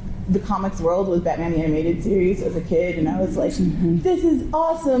to the comics world was Batman the Animated Series as a kid, and I was like, this is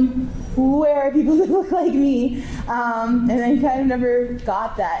awesome. Where are people that look like me? And I kind of never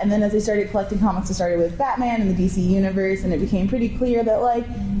got that. And then as I started collecting comics, I started with Batman and the DC Universe, and it became pretty clear that like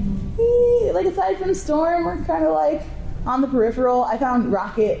aside from Storm, we're kind of like on the peripheral. I found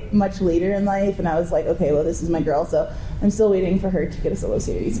Rocket much later in life, and I was like, okay, well, this is my girl, so I'm still waiting for her to get a solo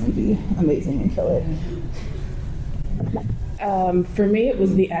series and be amazing and kill it. For me, it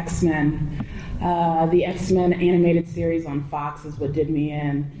was the X-Men. The X-Men animated series on Fox is what did me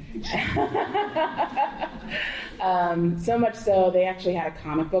in. So much so, they actually had a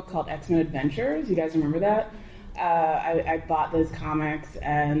comic book called X-Men Adventures. You guys remember that? I bought those comics,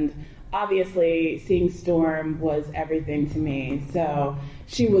 and obviously seeing Storm was everything to me. So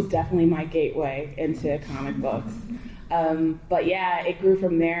she was definitely my gateway into comic books. But yeah, it grew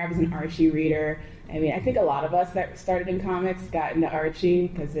from there. I was an Archie reader. I mean, I think a lot of us that started in comics got into Archie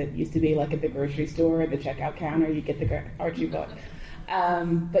because it used to be like at the grocery store, the checkout counter, you get the Archie book.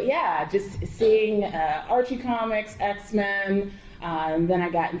 But yeah, just seeing Archie comics, X-Men, and then I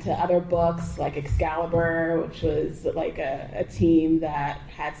got into other books like Excalibur, which was like a team that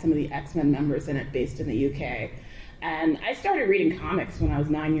had some of the X-Men members in it based in the UK. And I started reading comics when I was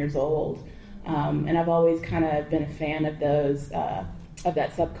 9 years old. And I've always kind of been a fan of those, of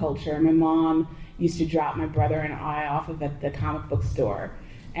that subculture. My mom used to drop my brother and I off of at the comic book store.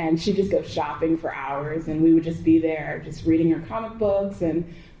 And she'd just go shopping for hours, and we would just be there just reading her comic books, and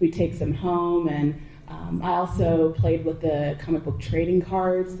we'd take some home. And I also played with the comic book trading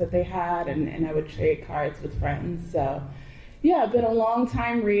cards that they had, and I would trade cards with friends. So yeah, I've been a long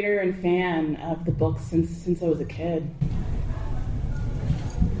time reader and fan of the books since I was a kid.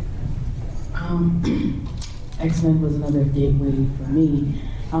 X-Men was another gateway for me,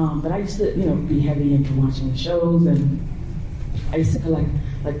 but I used to, be heavy into watching the shows, and I used to collect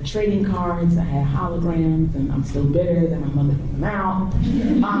like trading cards. I had holograms, and I'm still bitter that my mother put them out.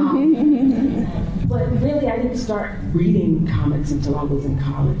 But really, I didn't start reading comics until I was in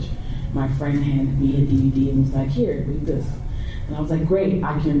college. My friend handed me a DVD and was like, "Here, read this." And I was like, "Great,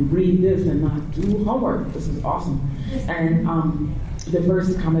 I can read this and not do homework. This is awesome." And the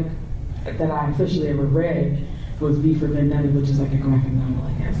first comic that I officially ever read was V for Vendetta, which is like a graphic novel,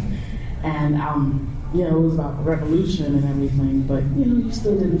 I guess. And it was about revolution and everything, but you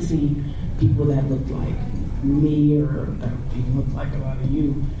still didn't see people that looked like me or that even looked like a lot of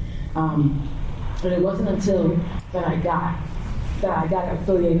you. But it wasn't until that I got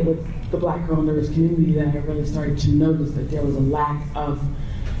affiliated with the Black Girl Nerds community that I really started to notice that there was a lack of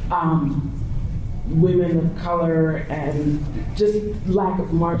women of color and just lack of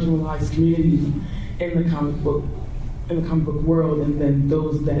marginalized communities in the comic book world, and then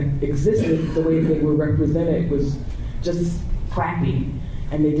those that existed, the way they were represented was just crappy,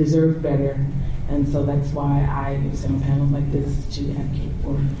 and they deserve better. And so that's why I sit on panels like this to advocate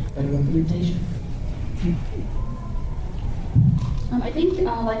for better representation. I think,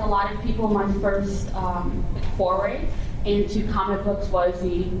 like a lot of people, my first foray into comic books was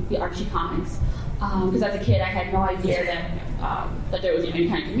the Archie comics. Because as a kid, I had no idea that there was any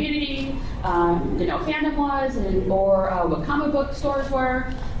kind of community, didn't know what fandom was, or what comic book stores were.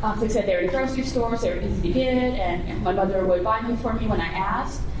 Like I said, they were in grocery stores, they were easy to get, and my mother would buy them for me when I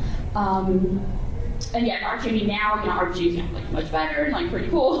asked. And yeah, Archie, now, Archie's like much better and like pretty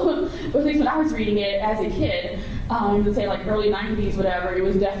cool. But at least when I was reading it as a kid, let's say like early 90s, whatever, it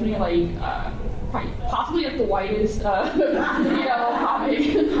was definitely like possibly like the whitest, comic.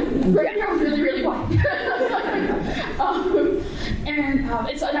 Regular was really, really white.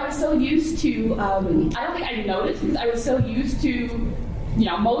 And so I was so used to, I don't think I noticed because I was so used to,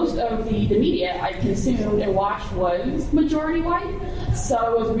 most of the media I consumed and watched was majority white.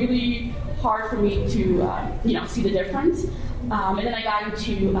 So it was really hard for me to, see the difference. And then I got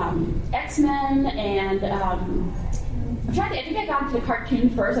into X-Men and I think I got into the cartoon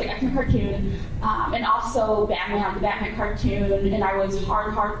first, like X-Men cartoon, and also Batman, the Batman cartoon, and I was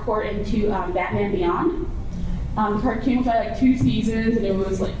hardcore into Batman Beyond. The cartoon was like 2 seasons, and it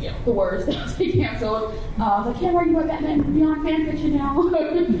was like the worst. They canceled. I was like, "Can't argue about Batman Beyond fanfiction now."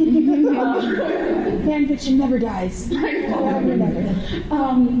 Fanfiction never dies.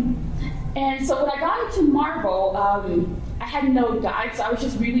 And so when I got into Marvel, I had no guide, so I was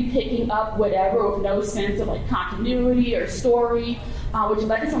just really picking up whatever with no sense of like continuity or story, which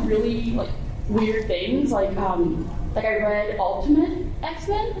led to some really like weird things. Like I read Ultimate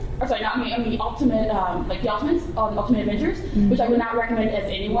X-Men, or sorry, not me. I mean Ultimate, like the Ultimates, Ultimate Avengers, which I would not recommend as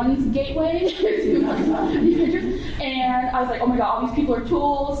anyone's gateway to the Avengers. And I was like, oh my god, all these people are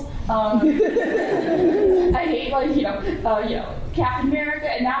tools. I hate Captain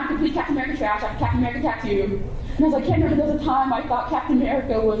America, and now I'm complete Captain America trash. I have a Captain America tattoo. And I was like, can't remember there was a time I thought Captain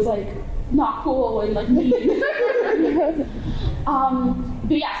America was like not cool and like mean.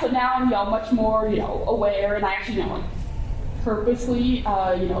 But yeah, so now I'm much more aware, and I actually purposely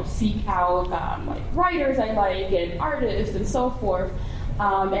seek out like writers I like and artists and so forth,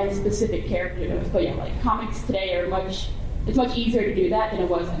 and specific characters. But yeah, like comics today are it's much easier to do that than it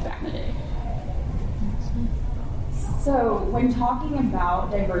was back in the day. So, when talking about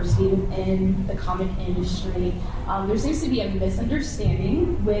diversity within the comic industry, there seems to be a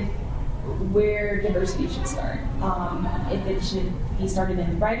misunderstanding with where diversity should start. If it should be started in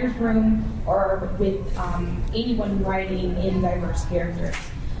the writer's room or with anyone writing in diverse characters.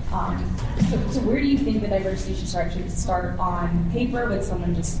 So where do you think the diversity should start? Should it start on paper with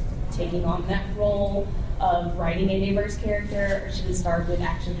someone just taking on that role? of writing a diverse character, or should it start with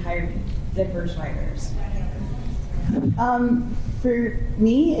actually hiring diverse writers? For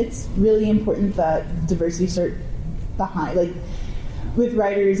me, it's really important that diversity start behind, like, with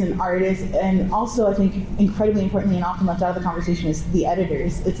writers and artists, and also I think incredibly importantly and often left out of the conversation is the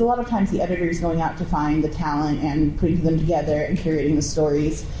editors. It's a lot of times the editors going out to find the talent and putting them together and curating the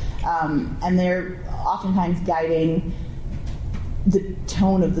stories, and they're oftentimes guiding the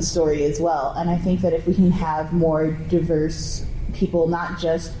tone of the story as well. And I think that if we can have more diverse people, not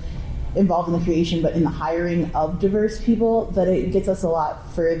just involved in the creation, but in the hiring of diverse people, that it gets us a lot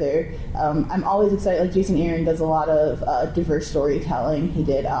further. I'm always excited, like Jason Aaron does a lot of diverse storytelling. He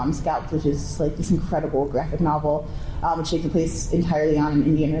did Scalped, which is like this incredible graphic novel, which takes place entirely on an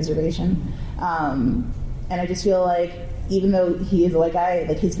Indian reservation. And I just feel like even though he is a white guy,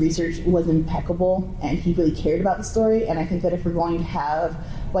 like his research was impeccable and he really cared about the story. And I think that if we're going to have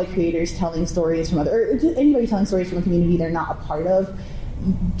white creators telling stories from or anybody telling stories from a community they're not a part of,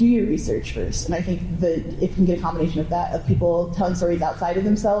 do your research first. And I think that if we can get a combination of that, of people telling stories outside of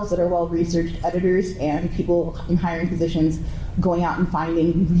themselves that are well-researched editors, and people in hiring positions going out and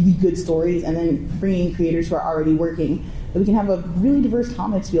finding really good stories and then bringing creators who are already working, that we can have a really diverse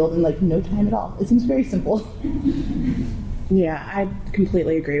comics field in like no time at all. It seems very simple. Yeah, I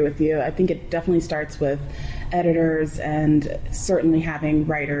completely agree with you. I think it definitely starts with editors and certainly having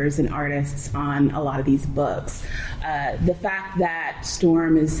writers and artists on a lot of these books. The fact that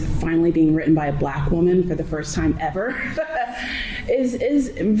Storm is finally being written by a Black woman for the first time ever is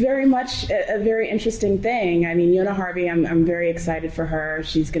very much a very interesting thing. I mean, Yona Harvey, I'm very excited for her.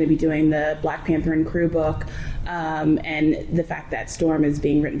 She's going to be doing the Black Panther and Crew book. And the fact that Storm is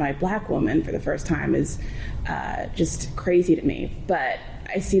being written by a Black woman for the first time is just crazy to me. But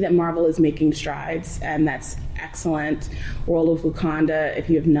I see that Marvel is making strides, and that's excellent. World of Wakanda, if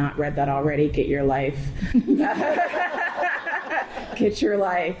you have not read that already, get your life. Get your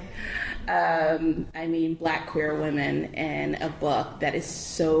life. I mean, Black queer women in a book that is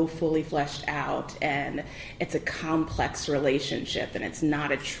so fully fleshed out, and it's a complex relationship, and it's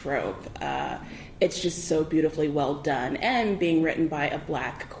not a trope. It's just so beautifully well done, and being written by a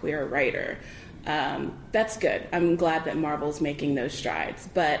Black queer writer. That's good. I'm glad that Marvel's making those strides,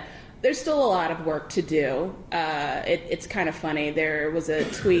 but there's still a lot of work to do. It's kind of funny. There was a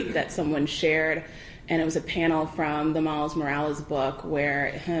tweet that someone shared, and it was a panel from the Miles Morales book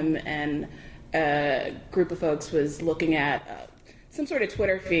where him and a group of folks was looking at some sort of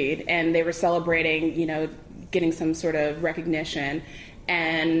Twitter feed, and they were celebrating, getting some sort of recognition.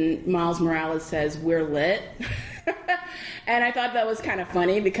 And Miles Morales says, "We're lit." And I thought that was kind of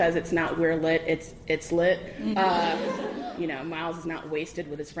funny because it's not "we're lit," it's lit. Miles is not wasted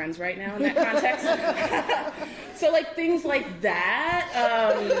with his friends right now in that context. So like things like that,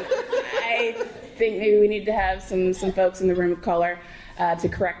 I think maybe we need to have some folks in the room of color to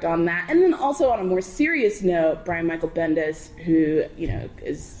correct on that. And then also on a more serious note, Brian Michael Bendis, who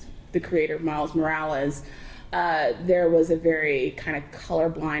is the creator of Miles Morales, there was a very kind of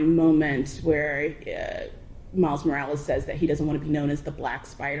colorblind moment where Miles Morales says that he doesn't want to be known as the Black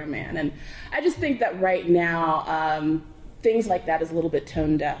Spider-Man. And I just think that right now, things like that is a little bit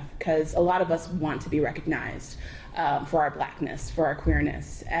tone deaf, because a lot of us want to be recognized for our Blackness, for our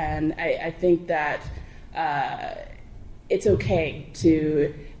queerness. And I think that it's okay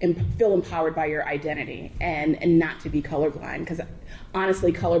to feel empowered by your identity and not to be colorblind, because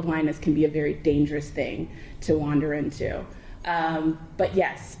honestly, colorblindness can be a very dangerous thing to wander into. But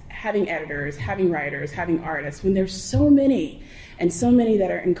yes, having editors, having writers, having artists, when there's so many that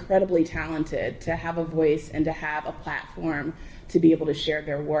are incredibly talented, to have a voice and to have a platform to be able to share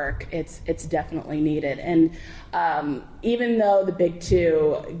their work, it's definitely needed. And even though the Big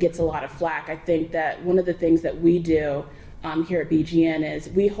Two gets a lot of flack, I think that one of the things that we do here at BGN is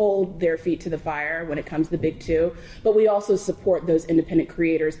we hold their feet to the fire when it comes to the Big Two, but we also support those independent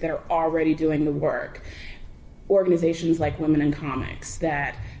creators that are already doing the work. Organizations like Women in Comics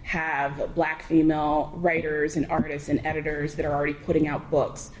that have Black female writers and artists and editors that are already putting out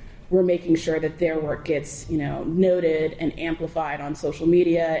books. We're making sure that their work gets, noted and amplified on social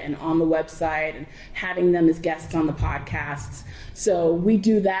media and on the website, and having them as guests on the podcasts. So we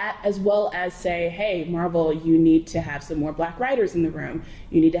do that, as well as say, hey, Marvel, you need to have some more Black writers in the room.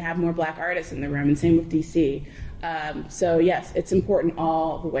 You need to have more Black artists in the room, and same with DC. So yes, it's important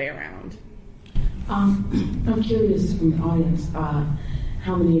all the way around. I'm curious from the audience,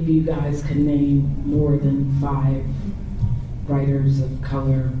 how many of you guys can name more than 5 writers of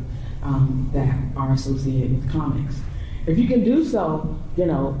color that are associated with comics? If you can do so,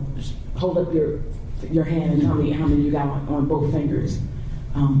 just hold up your hand and tell me how many you got on both fingers.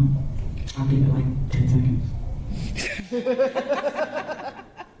 I'll give it like 10 seconds.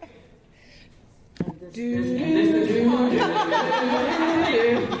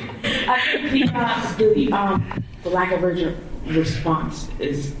 I think the lack of urgent response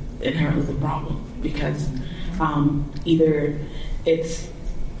is inherently the problem, because either it's,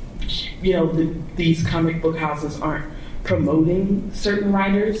 these comic book houses aren't promoting certain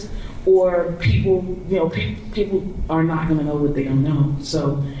writers, or people are not going to know what they don't know.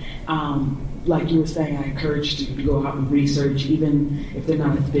 So, like you were saying, I encourage you to go out and research, even if they're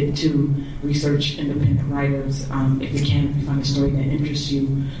not as big, to research independent writers. If you find a story that interests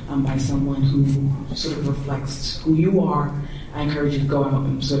you by someone who sort of reflects who you are, I encourage you to go out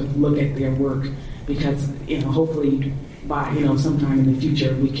and sort of look at their work, because hopefully by sometime in the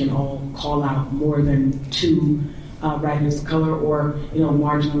future we can all call out more than 2 writers of color, or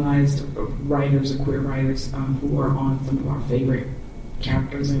marginalized writers or queer writers who are on some of our favorite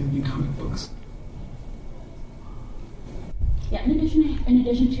characters in comic books. Yeah, in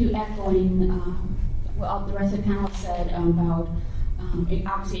addition to echoing what the rest of the panel said about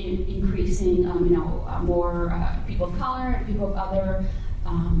obviously increasing more people of color and people of other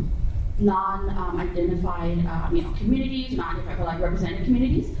non-identified communities, non-identified but like represented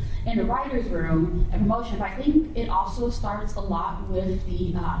communities in the writers' room and promotion. But I think it also starts a lot with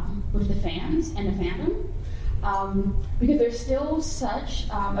the fans and the fandom. Because there's still such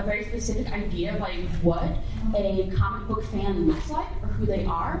a very specific idea of like what a comic book fan looks like or who they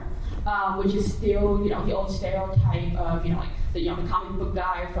are, which is still the old stereotype of the comic book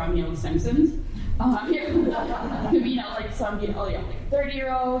guy from The Simpsons. Could be like some like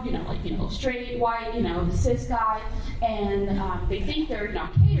 30-year-old straight white the cis guy, and they think they're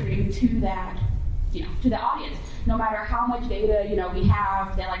catering to that to the audience. No matter how much data, we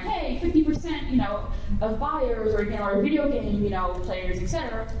have, they're like, hey, 50%, of buyers or, or video game, players,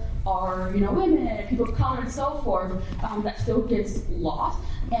 etc., are, women, people of color, and so forth. That still gets lost.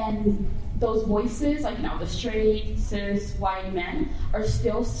 And those voices, like, the straight, cis, white men, are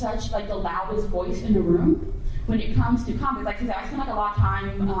still such, like, the loudest voice in the room when it comes to comics. Like, I spend, like, a lot of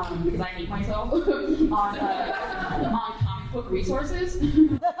time, because I hate myself, on comic book resources.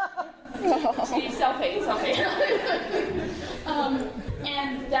 Self-hate.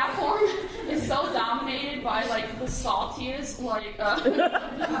 And that form is so dominated by like the saltiest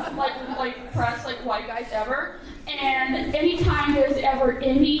press white guys ever. And anytime there's ever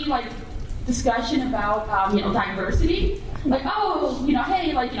any discussion about diversity,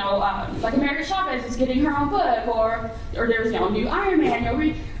 hey, like America Chavez is getting her own book, or there's new Iron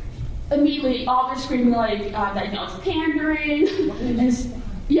Man, immediately all they're screaming that it's pandering,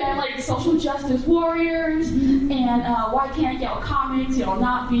 and social justice warriors, and why can't comics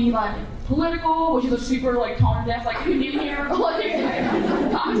not be political, which is a super tone deaf who knew here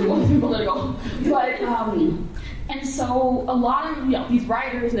comics wasn't political, but and so a lot of these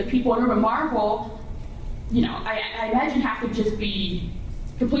writers and the people in urban Marvel, I imagine have to just be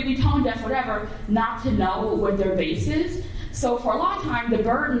completely tone deaf, whatever, not to know what their base is. So for a lot of time, the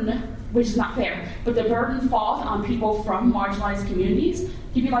burden, which is not fair, but the burden falls on people from marginalized communities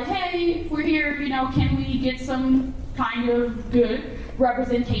to be like, hey, we're here, can we get some kind of good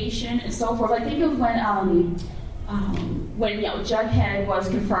representation and so forth. I think of when Jughead was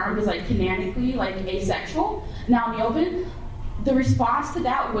confirmed as canonically asexual, now in the open, the response to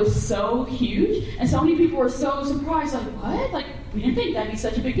that was so huge, and so many people were so surprised, what? We didn't think that'd be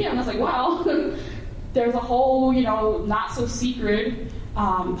such a big deal. And I was like, well, there's a whole, not so secret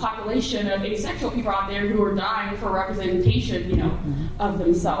population of asexual people out there who are dying for representation, of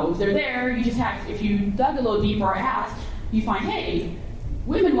themselves. They're there. You just have, if you dug a little deeper or asked, you find, hey,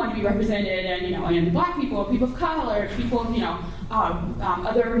 women want to be represented, and black people, people of color, people of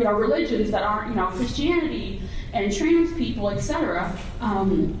other religions that aren't Christianity, and trans people, etc.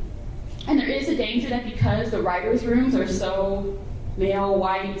 And there is a danger that because the writers' rooms are so male,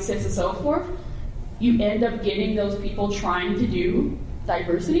 white, cis, and so forth, you end up getting those people trying to do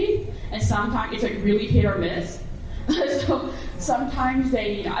diversity, and sometimes it's really hit or miss. So sometimes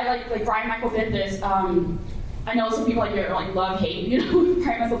they, I like Brian Michael Bendis. I know some people love hate,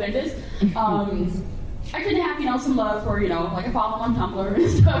 Brian Michael Bendis. I did have some love for I follow him on Tumblr and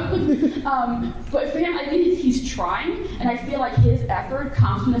stuff. But for him, I think he's trying, and I feel like his effort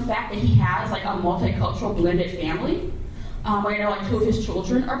comes from the fact that he has a multicultural blended family. I know 2 of his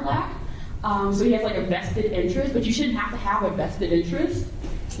children are black. So he has a vested interest, but you shouldn't have to have a vested interest,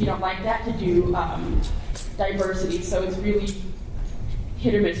 like that to do diversity. So it's really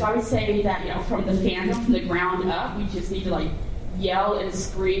hit or miss. So I would say that, from the fandom, from the ground up, we just need to yell and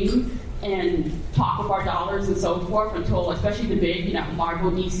scream and talk with our dollars and so forth until, especially the big, you know,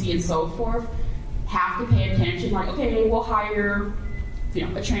 Marvel, DC, and so forth, have to pay attention. Like, okay, we'll hire, you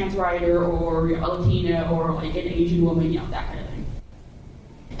know, a trans writer or, you know, a Latina or like an Asian woman, you know, that kind of thing.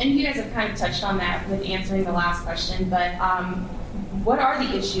 And you guys have kind of touched on that with answering the last question, but what are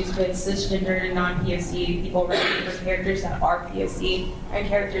the issues with cisgender and non-POC people writing for characters that are POC and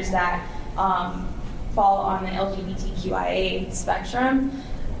characters that fall on the LGBTQIA spectrum?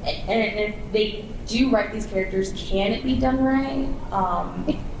 And if they do write these characters, can it be done right?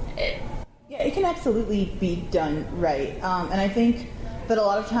 Yeah, it can absolutely be done right. And I think that a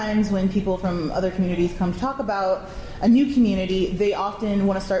lot of times when people from other communities come to talk about a new community, they often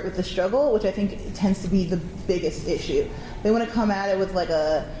want to start with the struggle, which I think tends to be the biggest issue. They want to come at it with like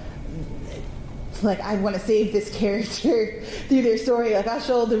I want to save this character through their story. Like, I'll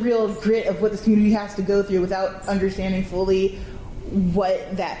show the real grit of what this community has to go through without understanding fully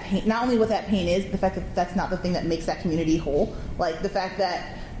what that pain, not only what that pain is, but the fact that that's not the thing that makes that community whole. Like, the fact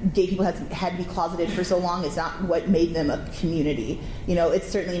that gay people had to be closeted for so long is not what made them a community. You know, it's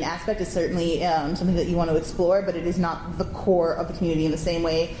certainly an aspect, it's certainly something that you want to explore, but it is not the core of the community in the same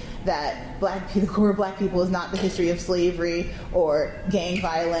way that the core of black people is not the history of slavery or gang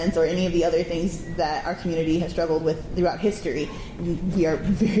violence or any of the other things that our community has struggled with throughout history. We are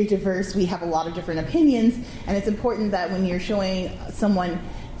very diverse, we have a lot of different opinions, and it's important that when you're showing someone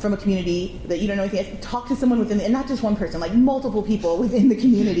from a community that you don't know anything, talk to someone within, and not just one person, like multiple people within the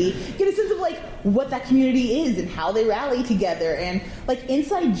community, get a sense of like what that community is and how they rally together. And like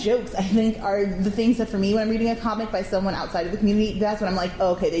inside jokes, I think, are the things that for me, when I'm reading a comic by someone outside of the community, that's when I'm like,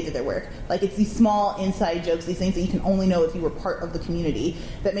 oh, okay, they did their work. Like, it's these small inside jokes, these things that you can only know if you were part of the community,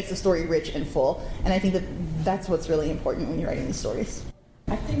 that makes the story rich and full. And I think that that's what's really important when you're writing these stories.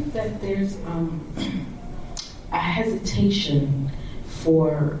 I think that there's a hesitation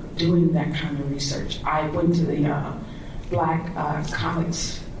for doing that kind of research. I went to the Black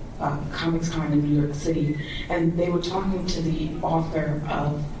Comics Con in New York City, and they were talking to the author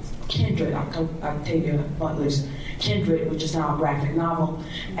of Kindred, Octavia Butler's Kindred, which is now a graphic novel,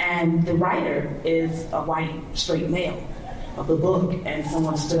 and the writer is a white straight male of the book, and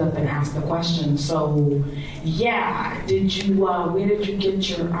someone stood up and asked the question, so yeah, where did you get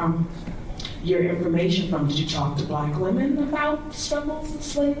your information from? Did you talk to black women about struggles of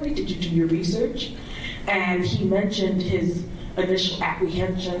slavery? Did you do your research? And he mentioned his initial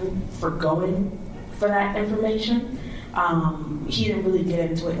apprehension for going for that information. He didn't really get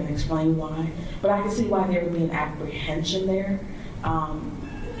into it and explain why, but I can see why there would be an apprehension there.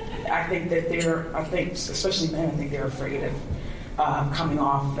 I think that especially men, I think they're afraid of coming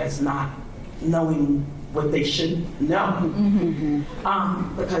off as not knowing what they should know,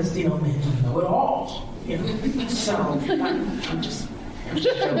 because men don't know it all. So I'm just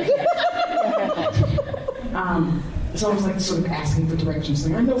joking. It's almost like sort of asking for directions.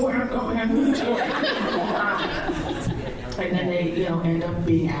 Like, I know where I'm going. And then they, end up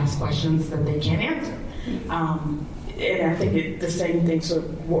being asked questions that they can't answer. And I think the same thing sort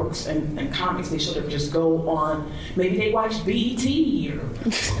of works in comics. They sort of just go on. Maybe they watch BET or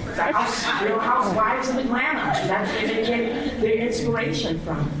Real Housewives of Atlanta. And that's where they get their inspiration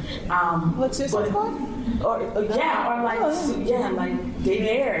from. What's this one called? Like David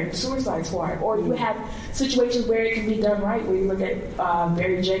Ayer and Suicide Squad. Or you have situations where it can be done right, where you look at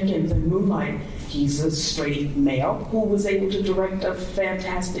Barry Jenkins in Moonlight. He's a straight male who was able to direct a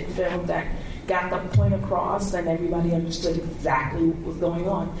fantastic film that got the point across and everybody understood exactly what was going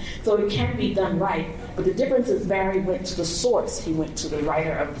on. So it can be done right. But the difference is Barry went to the source. He went to the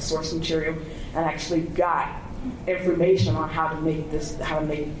writer of the source material and actually got information on how to make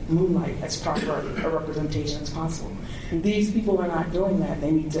Moonlight as proper a representation as possible. These people are not doing that.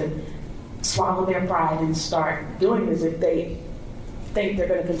 They need to swallow their pride and start doing this if they think they're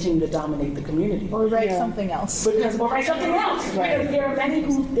going to continue to dominate the community. Or write something else. Because there are many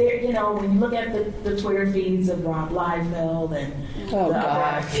who, when you look at the Twitter feeds of Rob Liefeld and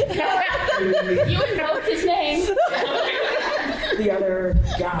you invoked his name. The other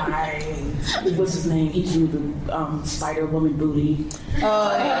guy, what's his name? He drew the Spider Woman booty.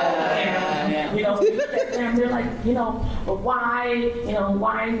 Oh, yeah. You look at them, they're like, well,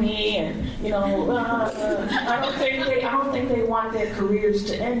 why me? And I don't think they want their careers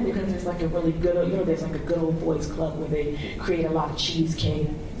to end because there's like a really good, there's like a good old boys club where they create a lot of cheesecake.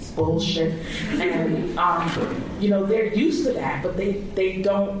 It's bullshit, and they're used to that, but they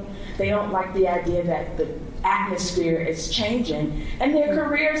don't like the idea that the atmosphere is changing and their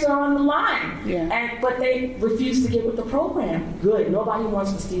careers are on the line. Yeah. But they refuse to get with the program. Good. Nobody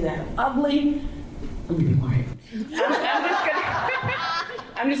wants to see that. Ugly. Let me be quiet.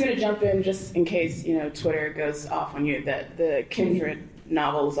 I'm just going to jump in just in case, Twitter goes off on you, that the Kindred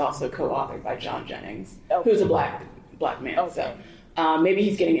novel is also co-authored by John Jennings, who's a black man. Okay. So maybe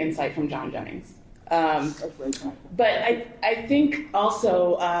he's getting insight from John Jennings. But I think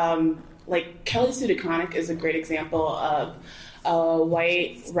also, Kelly Sue DeConnick is a great example of a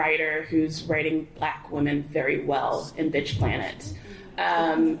white writer who's writing black women very well in Bitch Planet.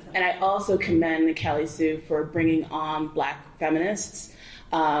 And I also commend Kelly Sue for bringing on black feminists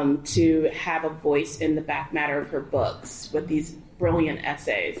to have a voice in the back matter of her books with these brilliant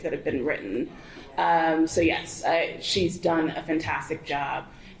essays that have been written. So yes, she's done a fantastic job.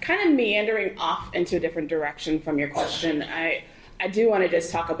 Kind of meandering off into a different direction from your question, I do want to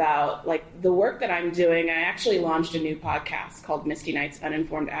just talk about the work that I'm doing. I actually launched a new podcast called Misty Knight's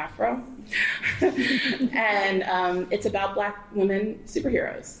Uninformed Afro. And it's about black women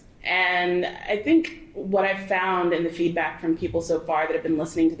superheroes. And I think what I've found in the feedback from people so far that have been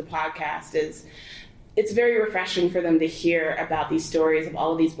listening to the podcast is it's very refreshing for them to hear about these stories of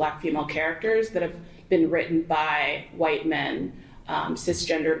all of these black female characters that have been written by white men,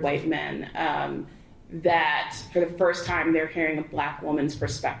 cisgendered white men, that for the first time they're hearing a black woman's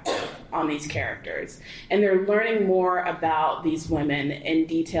perspective on these characters. And they're learning more about these women in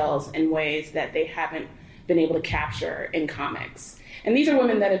details and ways that they haven't been able to capture in comics. And these are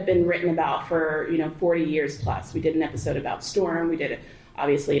women that have been written about for 40 years plus. We did an episode about Storm. We did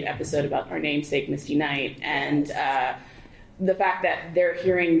obviously an episode about our namesake Misty Knight. And the fact that they're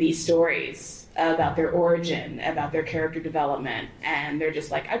hearing these stories about their origin, about their character development, and they're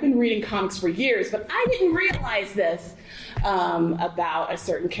just like, I've been reading comics for years, but I didn't realize this about a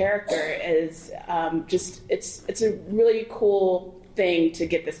certain character is it's a really cool thing to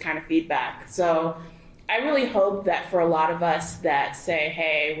get this kind of feedback. So I really hope that for a lot of us that say,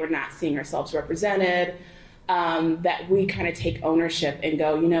 hey, we're not seeing ourselves represented, that we kind of take ownership and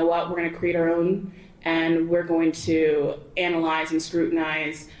go, you know what, we're going to create our own, and we're going to analyze and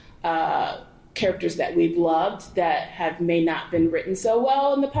scrutinize characters that we've loved that may not been written so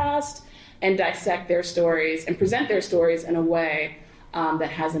well in the past, and dissect their stories and present their stories in a way that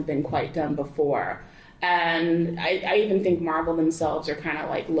hasn't been quite done before. And I even think Marvel themselves are kind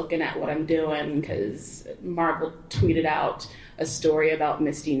of looking at what I'm doing, because Marvel tweeted out a story about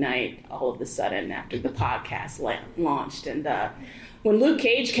Misty Knight all of a sudden after the podcast launched. And when Luke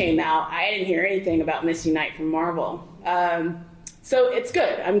Cage came out, I didn't hear anything about Misty Knight from Marvel. So it's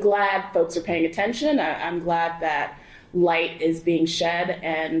good. I'm glad folks are paying attention. I'm glad that light is being shed,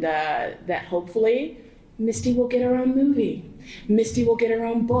 and that hopefully Misty will get her own movie. Misty will get her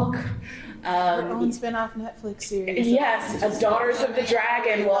own book. Her own spin-off Netflix series. Yes, a Daughters of the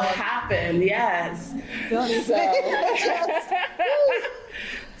Dragon will happen. Yes.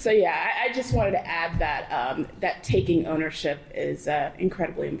 So yeah, I just wanted to add that taking ownership is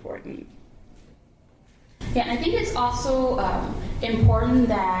incredibly important. Yeah, I think it's also important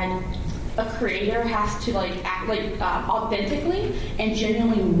that a creator has to act authentically and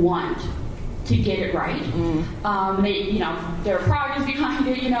genuinely want to get it right. They, there are projects behind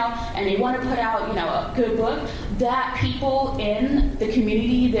it, and they want to put out, a good book that people in the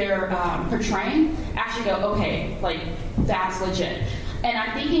community they're portraying actually go, okay, that's legit. And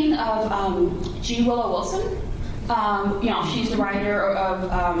I'm thinking of G. Willow Wilson. She's the writer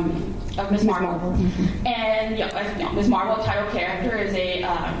of Ms. Marvel. And Ms. Marvel, title character, is a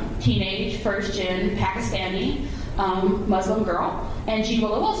teenage first-gen Pakistani Muslim girl. And G.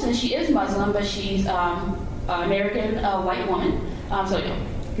 Willow Wilson, she is Muslim, but she's American white woman.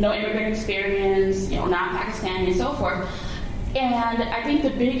 No immigrant experience, not Pakistani and so forth. And I think the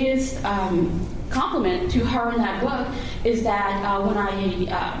biggest compliment to her in that book is that when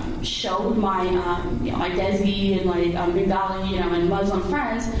I showed my my Desi and Bengali and Muslim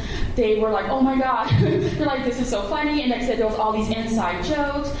friends, they were like, oh my god, they're like, this is so funny. And like I said, there was all these inside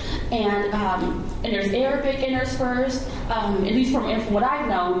jokes, and there's Arabic interspersed, at least from what I've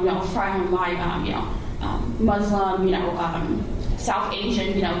known, from my Muslim South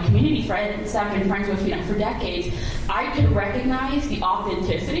Asian, community friends that I've been friends with, for decades. I could recognize the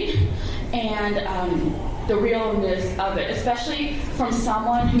authenticity and the realness of it, especially from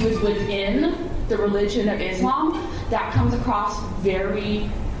someone who is within the religion of Islam. That comes across very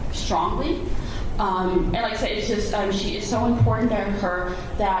strongly. And like I said, it's just she is so important to her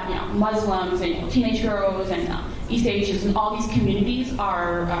that Muslims and teenage girls and East Asians and all these communities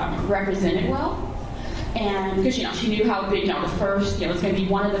are represented well. And because she knew how big the first it's going to be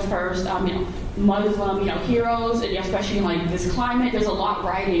one of the first Muslim heroes, and especially in this climate, there's a lot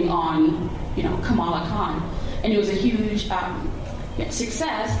riding on Kamala Khan, and it was a huge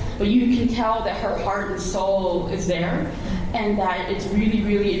success. But you can tell that her heart and soul is there, and that it's really,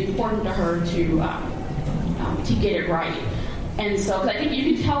 really important to her to get it right. And so, 'cause I think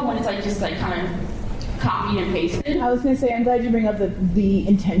you can tell when it's like just like kind of copied and pasted. I was going to say, I'm glad you bring up that the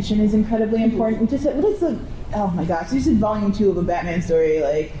intention is incredibly important. Just what is the? Oh my gosh! You said volume 2 of a Batman story,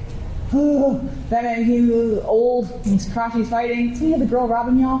 like. Batman, he's old, he's crotchety, he's fighting. So you have the girl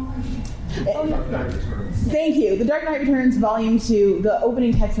robbing y'all? Thank you. The Dark Knight Returns Volume 2, the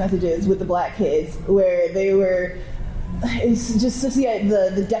opening text messages with the black kids, where they were, it's just to see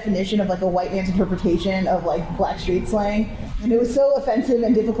the definition of like a white man's interpretation of like black street slang. And it was so offensive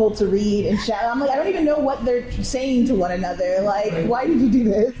and difficult to read and shout. I'm like, I don't even know what they're saying to one another. Like, why did you do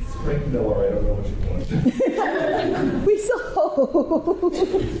this? No, I don't know what you want. We saw.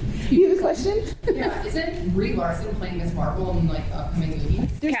 You have a question? Yeah, isn't Brie Larson playing Miss Marvel in like upcoming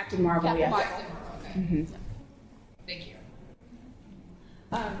movies? Captain Marvel, yeah. Captain Marvel, okay. Mm-hmm. Thank you.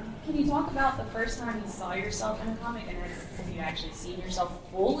 Can you talk about the first time you saw yourself in a comic, and have you actually seen yourself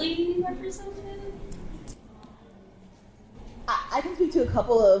fully represented? I can speak to a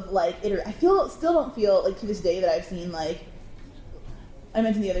couple of like still don't feel like to this day that I've seen like I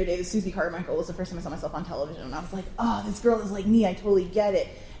mentioned the other day that Susie Carmichael was the first time I saw myself on television, and I was like, oh, this girl is like me, I totally get it.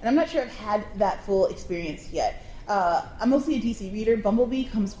 And I'm not sure I've had that full experience yet. I'm mostly a DC reader. Bumblebee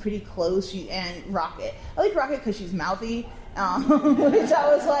comes pretty close, and Rocket. I like Rocket because she's mouthy, which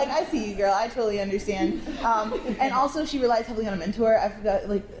I was like, I see you, girl, I totally understand. And also she relies heavily on a mentor. I forgot,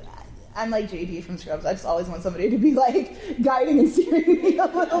 like, I'm like JD from Scrubs. I just always want somebody to be like guiding and steering me a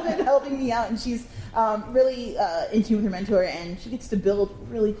little bit, helping me out. And she's really in tune with her mentor, and she gets to build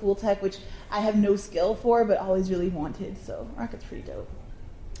really cool tech, which I have no skill for, but always really wanted. So Rocket's pretty dope.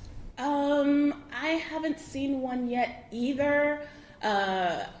 I haven't seen one yet either.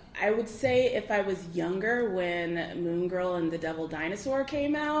 I would say if I was younger when Moon Girl and the Devil Dinosaur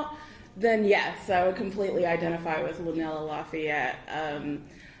came out, then yes, I would completely identify with Lunella Lafayette.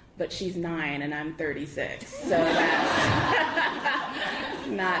 But she's 9 and I'm 36, so that's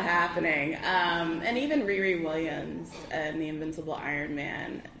not happening. And even Riri Williams and the Invincible Iron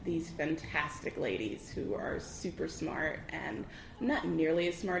Man, these fantastic ladies who are super smart, and I'm not nearly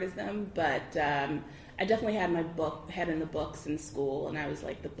as smart as them, but I definitely had my head in the books in school, and I was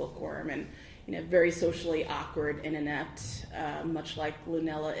like the bookworm, and very socially awkward and inept, much like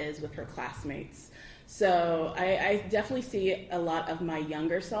Lunella is with her classmates. So I definitely see a lot of my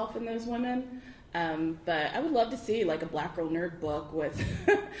younger self in those women, but I would love to see like a Black Girl Nerd book with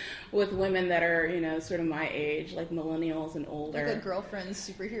with women that are sort of my age, like millennials and older. Like a girlfriend's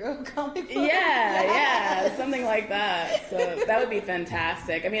superhero comic book. Yeah, something like that. So that would be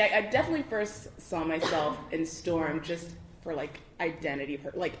fantastic. I mean, I definitely first saw myself in Storm just for like identity,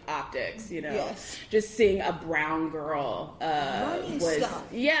 like optics, Yes. Just seeing a brown girl running stuff.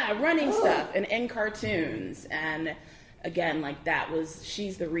 Yeah, running stuff and in cartoons. And again, like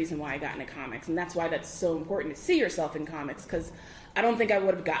she's the reason why I got into comics, and that's why that's so important to see yourself in comics, because I don't think I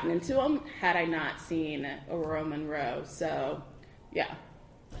would have gotten into them had I not seen Aurora Monroe. So yeah,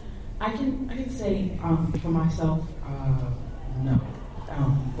 I can say for myself, no,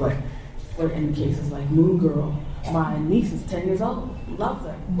 but for in cases like Moon Girl, my niece is 10 years old, loves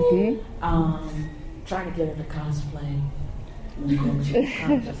her. Mm-hmm. Trying to get her to cosplay. Moon Girl, she's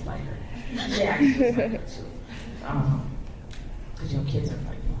kind of just like her. Yeah, she's like her too. Because kids are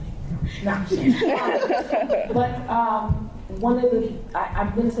like, no, I'm kidding. But one of the,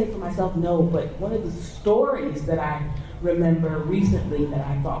 I'm going to say for myself, no, but one of the stories that I remember recently that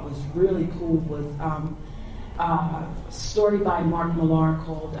I thought was really cool was a story by Mark Millar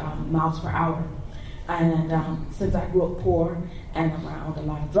called Miles Per Hour. And since I grew up poor and around a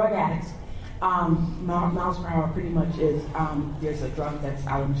lot of drug addicts, Miles Per Hour pretty much is, there's a drug that's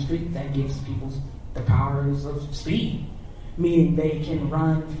out in the street that gives people the powers of speed, meaning they can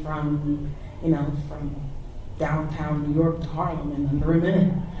run from downtown New York to Harlem in under a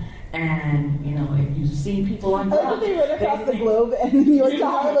minute. And, if you see people on drugs, they run across the globe and New York to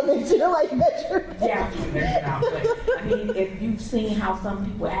Harlem and like measure. Yeah, measure it out. But, I mean, if you've seen how some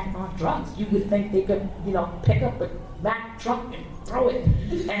people act on drugs, you would think they could, pick up a Mack truck and throw it.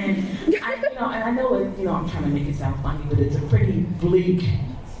 And I know it, I'm trying to make it sound funny, but it's a pretty bleak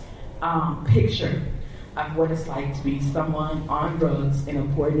picture of what it's like to be someone on drugs in a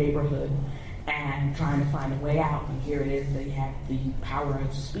poor neighborhood and trying to find a way out. And here it is, they have the power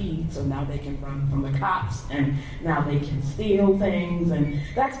of speed, so now they can run from the cops, and now they can steal things, and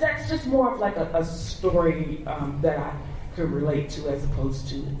that's just more of like a story that I could relate to as opposed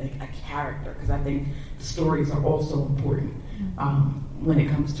to like a character, because I think stories are also important when it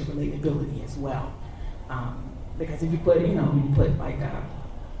comes to relatability as well. Because if you put, if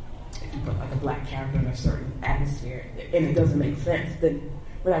if you put like a black character in a certain atmosphere and it doesn't make sense, then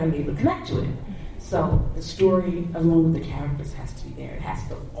we're not going to be able to connect to it. So the story along with the characters has to be there. It has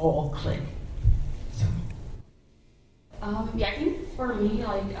to all click. So. Yeah, I think for me,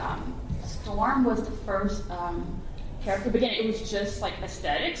 like, Storm was the first character. But again, it was just like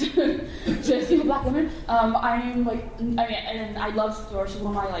aesthetics, just black women. And I love Storm. She's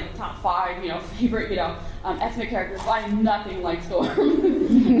one of my like top 5, favorite, ethnic characters. But I am nothing like Storm.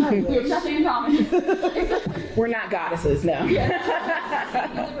 We have nothing in common. We're not goddesses, no. Yeah.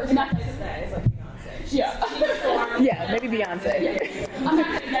 Not to say, it's like Beyonce. Yeah. Yeah, maybe Beyonce. Yeah. I'm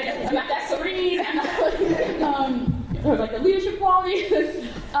not that serene. Like the leadership quality.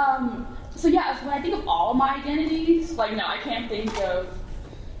 So yeah, when I think of all of my identities, like no, I can't think of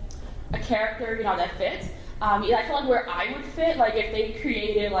a character, that fits. I feel like where I would fit, like if they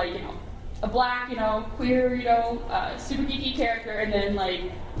created like, a black, queer, super geeky character and then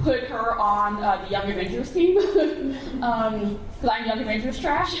like put her on the Young Avengers team, because I'm Young Avengers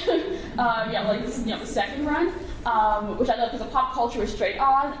trash. Like the second run, which I love because the pop culture is straight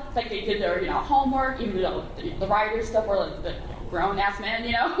on. Like they did their homework, even though the writers stuff were like the grown ass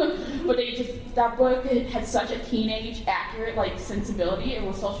men, but that book had such a teenage accurate like sensibility and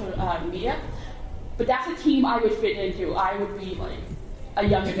with social media. But that's a team I would fit into. I would be like a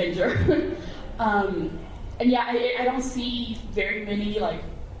Young Avenger. And yeah, I don't see very many like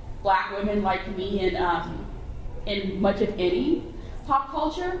black women like me in much of any pop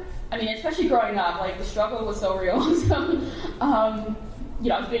culture. I mean, especially growing up, like the struggle was so real. So,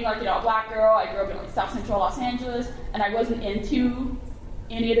 as being like, a black girl, I grew up in like South Central Los Angeles, and I wasn't into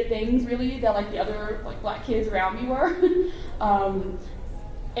any of the things really that like the other like black kids around me were.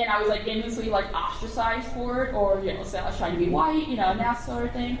 And I was like endlessly like ostracized for it, or say I was trying to be white, and that sort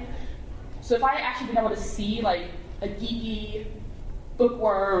of thing. So if I had actually been able to see like a geeky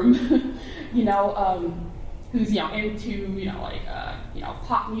bookworm, who's into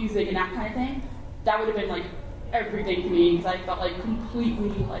pop music and that kind of thing, that would have been like everything to me, because I felt like completely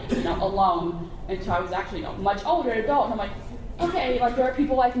like alone until I was actually much older adult, and I'm like, okay, like there are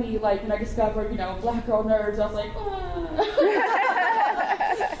people like me. Like when I discovered Black Girl Nerds, I was like,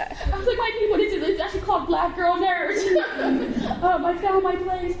 I was like, my people, it's actually called Black Girl Nerds. I found my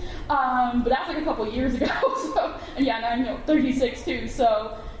place. But that was like a couple years ago. So, and yeah, and I'm 36 too.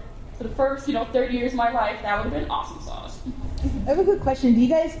 So for the first 30 years of my life, that would have been awesome sauce. I have a quick question. Do you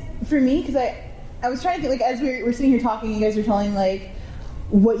guys, for me, because I was trying to think, like as we're sitting here talking, you guys were telling like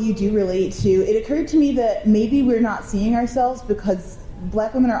what you do relate to. It occurred to me that maybe we're not seeing ourselves because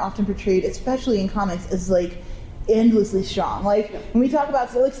black women are often portrayed, especially in comics, as like endlessly strong. Like when we talk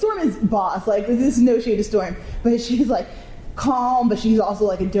about like Storm is boss, like this is no shade to Storm, but she's like calm, but she's also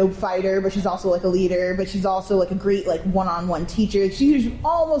like a dope fighter, but she's also like a leader, but she's also like a great like one-on-one teacher. There's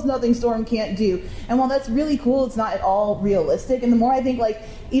almost nothing Storm can't do. And while that's really cool, it's not at all realistic. And the more I think like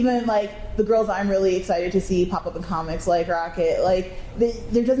even like the girls I'm really excited to see pop up in comics like Rocket, like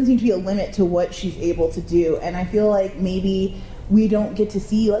there doesn't seem to be a limit to what she's able to do. And I feel like maybe we don't get to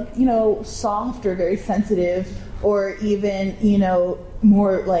see like soft or very sensitive or even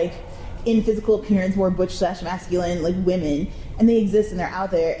more like in physical appearance more butch / masculine like women, and they exist and they're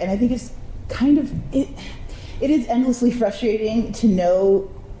out there. And I think it's kind of it is endlessly frustrating to know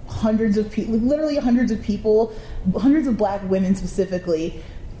hundreds of people, literally hundreds of people, hundreds of black women specifically,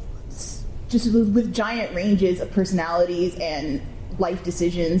 just with giant ranges of personalities and life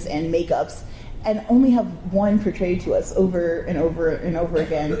decisions and makeups, and only have one portrayed to us over and over and over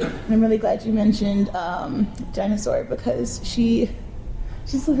again. And I'm really glad you mentioned Dinosaur, because she's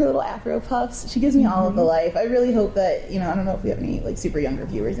her little Afro puffs. She gives me all of the life. I really hope that, I don't know if we have any like super younger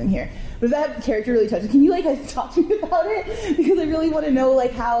viewers in here, but if that character really touches, can you like talk to me about it? Because I really want to know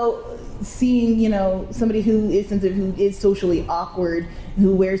like how seeing, somebody who is sensitive, who is socially awkward,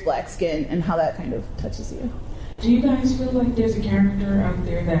 who wears black skin, and how that kind of touches you. Do you guys feel like there's a character out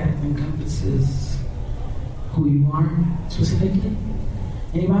there that encompasses who you are specifically?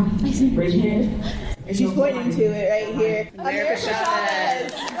 Anybody? Raise your hand. She's pointing to it right here. America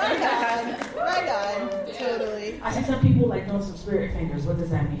Chavez. Right on. Totally. I see some people like doing some spirit fingers. What does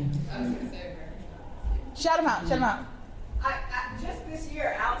that mean? I was going to say Shout them out. Shout them out. Just this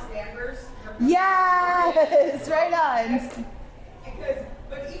year, Alex Danvers. Yes, right on.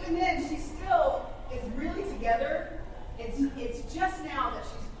 But even then, she still is really together. It's just now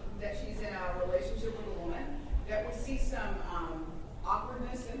that she's in a relationship with a woman that we see some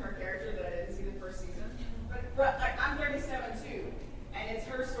awkwardness in her character that I didn't see the first season. But I'm 37 too, and it's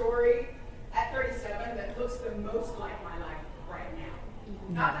her story at 37 that looks the most like my life right now.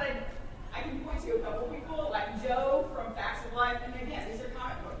 Mm-hmm. Not that I can point to a couple people like Joe from Facts of Life, and again, these are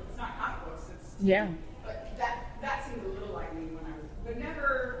comic books. It's not comic Yeah. But that seemed a little like me when I was, but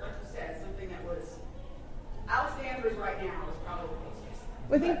never, like you said, something that was. Alex Danvers right now is probably the closest.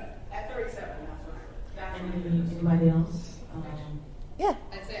 I think. At 37, that's when Anybody else? Yeah.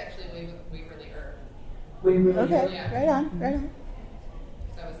 I'd say actually Waverly Earp. Waverly Okay, Earp. Yeah. right on, right on.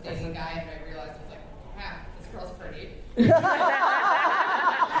 So I was dating a guy and I realized I was like, wow, this girl's pretty.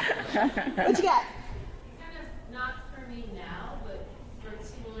 What you got? Kind of not for me now, but for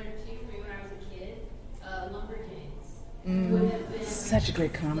similar to me when I was a kid, Lumberjanes would have been Such a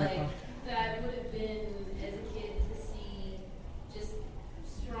great comic like, book. that would have been as a kid to see just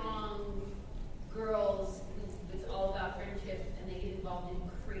strong girls who it's all about friendship and they get involved in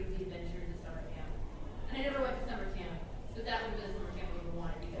crazy adventures at summer camp. And I never went to summer camp, but that would have been a summer camp I would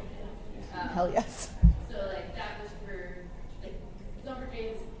want to go to. Hell yes. So like that was for like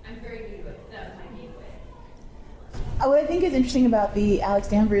Lumberjanes. I'm very new to it. That was my gateway. What I think is interesting about the Alex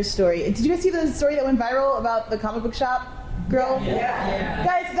Danvers story, did you guys see the story that went viral about the comic book shop girl? Yeah.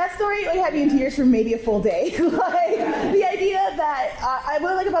 Guys, that story had me in tears for maybe a full day. The idea that,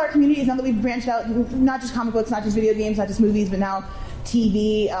 what I like about our community is now that we've branched out, not just comic books, not just video games, not just movies, but now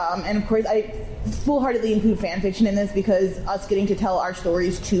TV, and of course I full-heartedly include fan fiction in this because us getting to tell our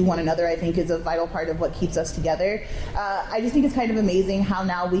stories to one another I think is a vital part of what keeps us together. I just think it's kind of amazing how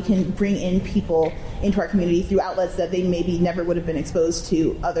now we can bring in people into our community through outlets that they maybe never would have been exposed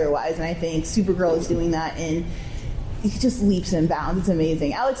to otherwise, and I think Supergirl is doing that in just leaps and bounds. It's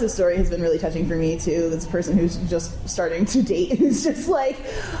amazing. Alex's story has been really touching for me too. This person who's just starting to date is just like,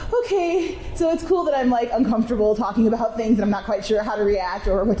 okay, so it's cool that I'm like uncomfortable talking about things and I'm not quite sure how to react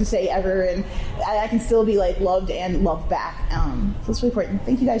or what to say ever, and I can still be like loved and loved back. So it's really important.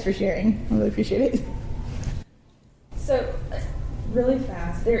 Thank you guys for sharing. I really appreciate it. So, really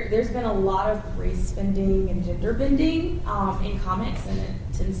fast, there's been a lot of race bending and gender bending in comics, and it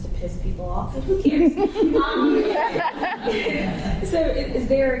tends to piss people off, but who cares? So is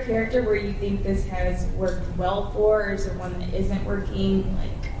there a character where you think this has worked well for, or is there one that isn't working,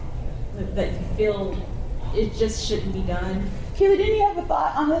 like, that you feel it just shouldn't be done? Kayla, didn't you have a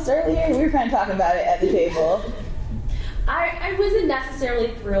thought on this earlier? We were kind of talking about it at the table. I wasn't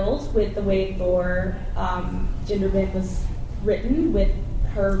necessarily thrilled with the way Thor gender bend was written, with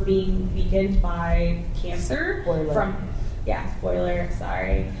her being weakened by cancer. Spoiler. Spoiler,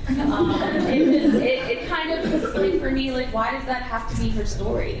 sorry. It kind of was like, for me, like, why does that have to be her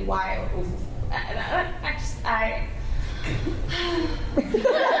story? Why?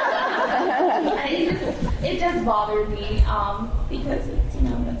 It does bother me because it's,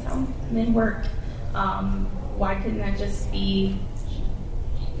 that's how men work. Why couldn't that just be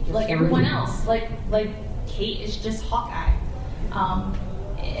like everyone else? Like Kate is just Hawkeye.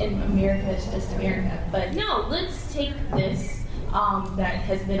 And America is just America. But no, let's take this that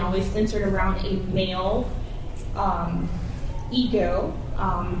has been always centered around a male ego.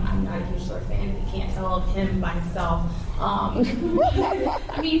 I'm not a huge Thor fan, if you can't tell, of him by himself.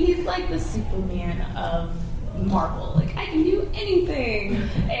 I mean, he's like the Superman of Marvel. Like, I can do anything.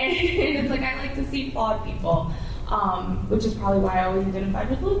 And it's like, I like to see flawed people, which is probably why I always identified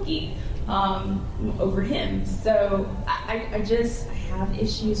with Loki over him. So I have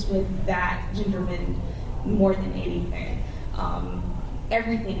issues with that gender bend more than anything.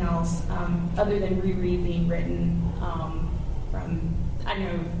 Everything else, other than Riri being written from, I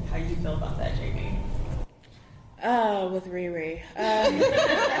know how you feel about that, Jamie. With Riri.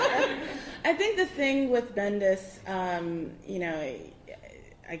 I think the thing with Bendis,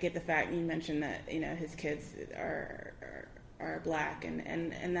 I get the fact you mentioned that, his kids are black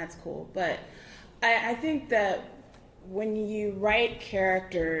and that's cool. But I think that when you write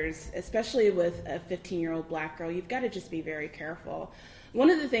characters, especially with a 15-year-old black girl, you've got to just be very careful.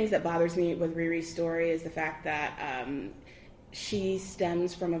 One of the things that bothers me with Riri's story is the fact that she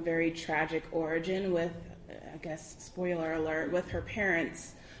stems from a very tragic origin with, I guess, spoiler alert, with her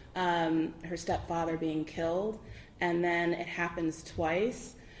parents, her stepfather being killed, and then it happens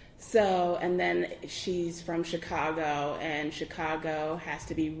twice. So, and then she's from Chicago, and Chicago has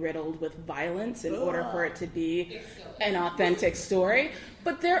to be riddled with violence in order for it to be an authentic story.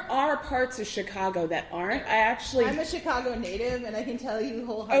 But there are parts of Chicago that aren't. I'm a Chicago native, and I can tell you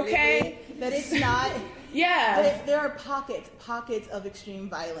wholeheartedly that it's not. Yeah. There are pockets of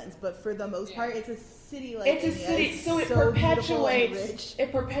extreme violence, but for the most part, it's a city like It's a city, so it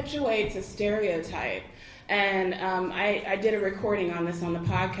perpetuates a stereotype. And I did a recording on this on the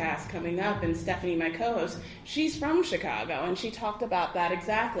podcast coming up, and Stephanie, my co-host, she's from Chicago, and she talked about that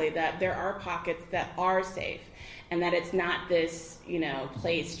exactly, that there are pockets that are safe, and that it's not this,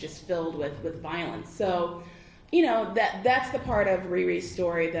 place just filled with violence. So you know, that's the part of Riri's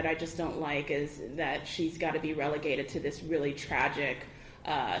story that I just don't like, is that she's got to be relegated to this really tragic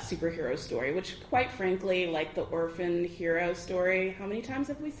superhero story, which quite frankly, like the orphan hero story, how many times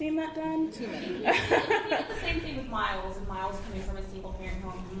have we seen that done? Too many. We had the same thing with Miles, and Miles coming from a single parent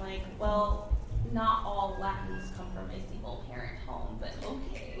home. I'm like, well, not all Latins come from a single parent home, but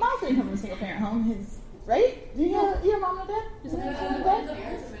okay. Miles didn't come from a single parent home. Right? Do you have your mom and dad?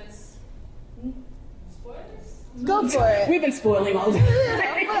 Go for it. We've been spoiling all day.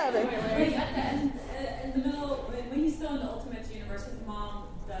 Whatever. In the middle, when he's still in the Ultimates universe, his mom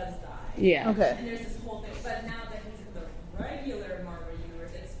does die. Yeah. Okay. And there's this whole thing, but now that he's in the regular Marvel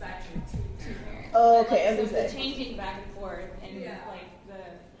universe, it's back to two parents. Oh, okay. So the Understood. changing back and forth, and like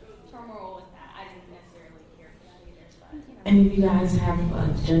the turmoil with that, I didn't necessarily care for that either. But, you know. Any of you guys have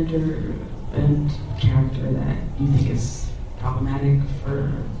a gender and character that you think is problematic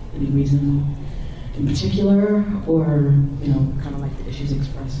for any reason in particular, or, you know, kind of like the issues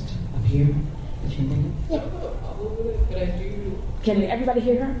expressed up here that you can think of? I don't have a problem with it, but I do. Can everybody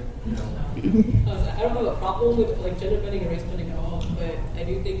hear her? I don't have a problem with like gender bending and race bending at all, but I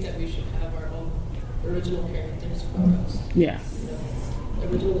do think that we should have our own original characters for us. Yeah. You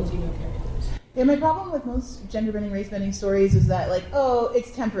know, original Latino characters. Yeah, my problem with most gender bending, race bending stories is that, like, oh,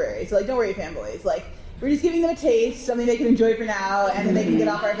 it's temporary. So, like, don't worry, fanboys. Like, we're just giving them a taste, something they can enjoy for now, and then they can get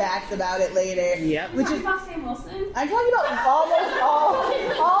off our backs about it later. Yep. Which is about Sam Wilson? I'm talking about almost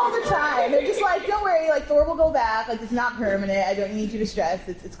all the time. They're just like, don't worry, like, Thor will go back. Like, it's not permanent. I don't need you to stress.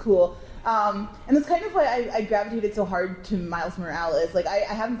 It's cool. And that's kind of why I gravitated so hard to Miles Morales. Like, I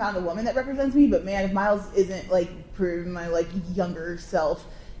haven't found a woman that represents me, but man, if Miles isn't, like, for my, like, younger self,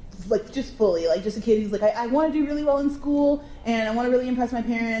 like, just fully, like, just a kid who's like, I want to do really well in school, and I want to really impress my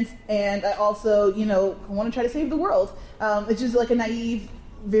parents, and I also, you know, want to try to save the world. It's just like a naive,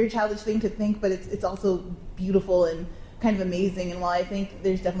 very childish thing to think, but it's also beautiful and kind of amazing. And while I think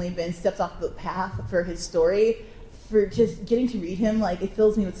there's definitely been steps off the path for his story, for just getting to read him, like, it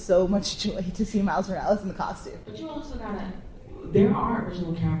fills me with so much joy to see Miles Morales in the costume. But you also gotta, there are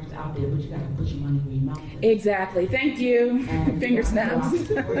original characters out there, but you gotta put your money where your mouth is. Exactly. Thank you. Finger snaps.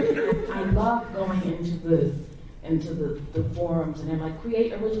 I love going into the forums, and they're like,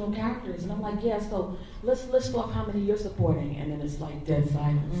 create original characters, and I'm like, yeah, so let's list off how many you're supporting, and then it's like dead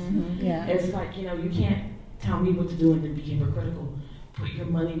silence. Mm-hmm. Yeah. It's like, you know, you can't tell me what to do and then be hypocritical. Put your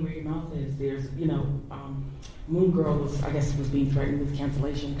money where your mouth is. There's, you know, Moon Girl was being threatened with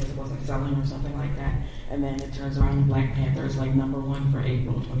cancellation because it wasn't selling or something like that. And then it turns around and Black Panther is like #1 for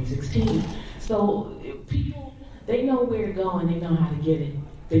April 2016. So people, they know where to go and they know how to get it.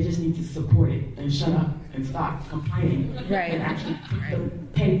 They just need to support it and shut up and stop complaining. Right. And actually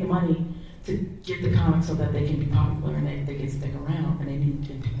pay the money to get the comics so that they can be popular and they can stick around, and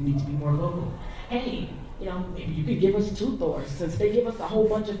people need to be more vocal. Hey, you know, maybe you could give us 2 Thors, since they give us a whole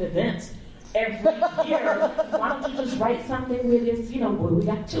bunch of events every year. Why don't you just write something with this, you know, well, we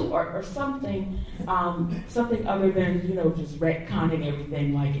got 2 or something, something other than, you know, just retconning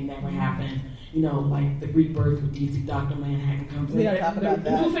everything like it never happened. You know, like the rebirth with DC Dr. Manhattan comes in. We don't talk about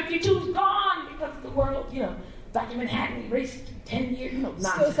that. The New 52 is gone because the world, you know, Dr. Manhattan erased 10 years. You know,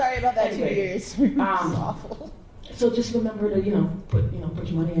 So sorry about that. Anyway, 2 years. It's awful. So just remember to, you know, put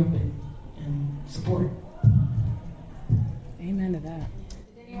your money up and support. Amen to that.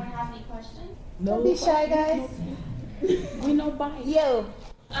 Did anyone have any questions? Don't be shy, guys. We know bye. Yo.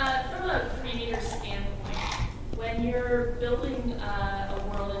 From a creator standpoint, when you're building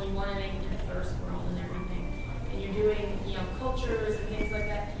a world and you want to make it a diverse world and everything, and you're doing, you know, cultures and things like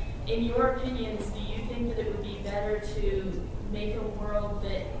that, in your opinions, do you think that it would be better to make a world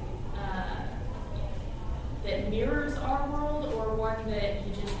that that mirrors our world, or one that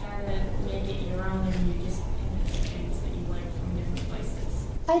you just kind of make it your own and you just pick things that you like from different places?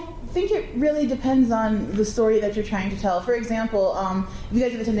 I think it really depends on the story that you're trying to tell. For example, if you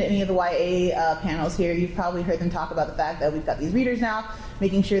guys have attended any of the YA panels here, you've probably heard them talk about the fact that we've got these readers now,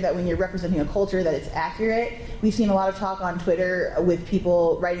 making sure that when you're representing a culture that it's accurate. We've seen a lot of talk on Twitter with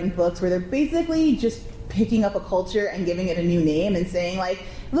people writing books where they're basically just picking up a culture and giving it a new name and saying, like,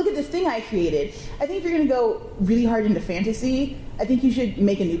 look at this thing I created. I think if you're going to go really hard into fantasy, I think you should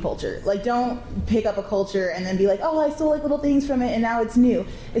make a new culture. Like, don't pick up a culture and then be like, oh, I stole like little things from it and now it's new.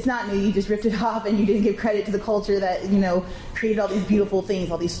 It's not new. You just ripped it off and you didn't give credit to the culture that, you know, created all these beautiful things,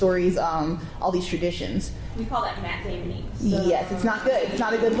 all these stories, all these traditions. We call that Matt Damon. Yes, it's not good. It's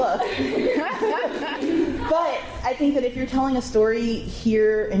not a good look. But I think that if you're telling a story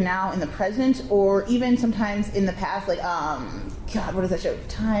here and now in the present, or even sometimes in the past, like, God, what is that show?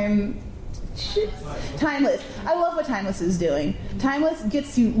 Timeless. I love what Timeless is doing. Timeless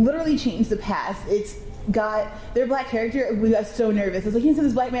gets to literally change the past. It's got their black character. We got so nervous. I was like, you can send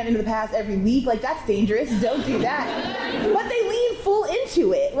this black man into the past every week. Like, that's dangerous. Don't do that. But they lean full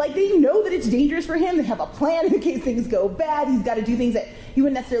into it. Like, they know that it's dangerous for him. They have a plan in case things go bad. He's got to do things that he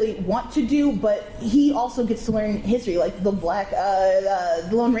wouldn't necessarily want to do, but he also gets to learn history, like the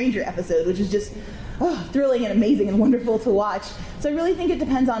the Lone Ranger episode, which is just thrilling and amazing and wonderful to watch. So I really think it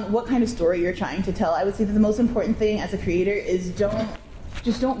depends on what kind of story you're trying to tell. I would say that the most important thing as a creator is don't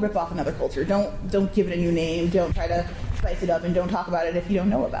rip off another culture. Don't give it a new name. Don't try to spice it up, and don't talk about it if you don't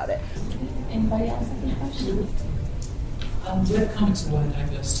know about it. Anybody else have any questions? Web comics are one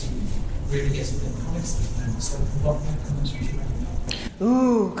diverse team. Really gets within comics and so what web comics would you recommend?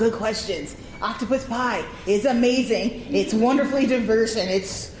 Ooh, good questions. Octopus Pie is amazing. It's wonderfully diverse, and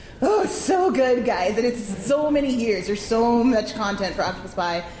it's so good, guys. And it's so many years. There's so much content for Octopus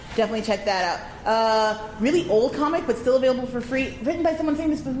Pie. Definitely check that out. Really old comic, but still available for free. Written by someone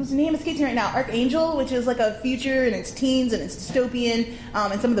famous, but whose name escapes me right now. Archangel, which is like a future, and it's teens, and it's dystopian,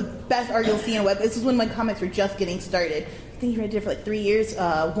 and some of the best art you'll see in a web. This is when my comics were just getting started. I think he read it for like 3 years.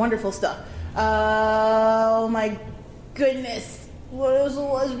 Wonderful stuff. Oh my goodness. What was a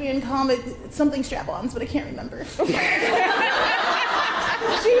lesbian comic? It's something strap-ons, but I can't remember. She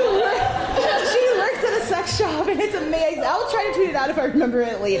works at a sex shop, and it's amazing. I'll try to tweet it out if I remember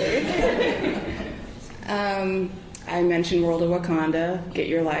it later. I mentioned World of Wakanda, Get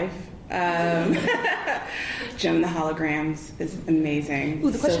Your Life. Gem and the Holograms is amazing.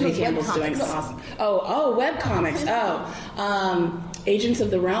 Ooh, the question Sophie was Campbell's doing webcomics. awesome. Oh, webcomics. Agents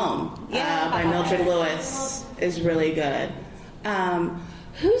of the Realm by Mildred Lewis is really good.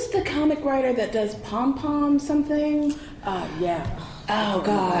 Who's the comic writer that does Pom Pom something? Yeah. Oh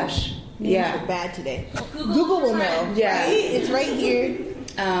gosh. Names Yeah. are bad today. Google will know. Yeah. Right? It's right here.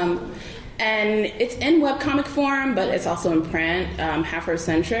 And it's in webcomic form, but it's also in print.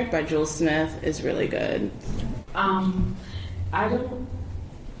 Afrocentric by Jules Smith is really good. I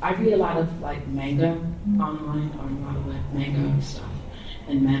read a lot of like manga online, or a lot of like manga stuff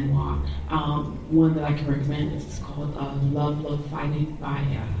and manhwa. One that I can recommend is called Love Fighting by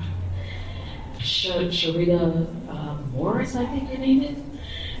Sharita Morris, I think her name is,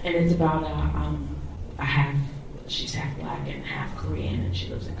 and it's about she's half black and half Korean, and she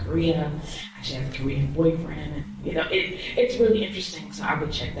lives in Korea, and she has a Korean boyfriend, and it's really interesting. So I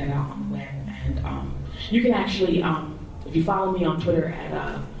would check that out on the web, and you can actually, if you follow me on Twitter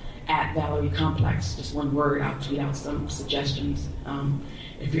at Valerie Complex, just one word, I'll tweet out some suggestions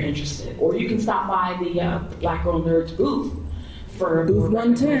if you're interested, or you can stop by the Black Girl Nerds booth for Booth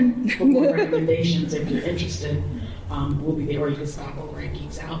 110 for more recommendations if you're interested. We'll be there, or you can stop over at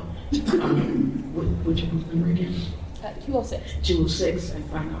Geeks Out. What's your booth number again? 206. 206, and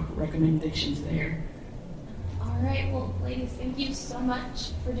find out recommendations there. All right, well, ladies, thank you so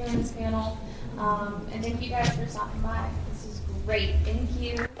much for doing this panel. And thank you guys for stopping by. This is great. Thank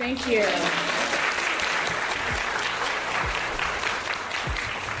you. Thank you.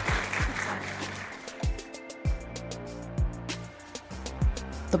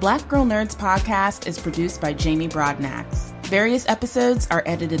 The Black Girl Nerds podcast is produced by Jamie Broadnax. Various episodes are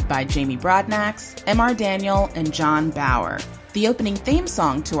edited by Jamie Broadnax, M.R. Daniel, and John Bauer. The opening theme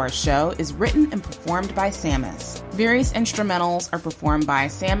song to our show is written and performed by Samus. Various instrumentals are performed by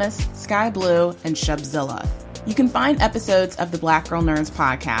Samus, Sky Blue, and Shubzilla. You can find episodes of the Black Girl Nerds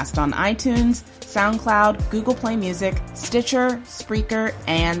podcast on iTunes, SoundCloud, Google Play Music, Stitcher, Spreaker,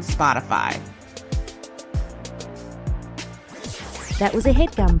 and Spotify. That was a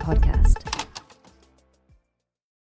HeadGum podcast.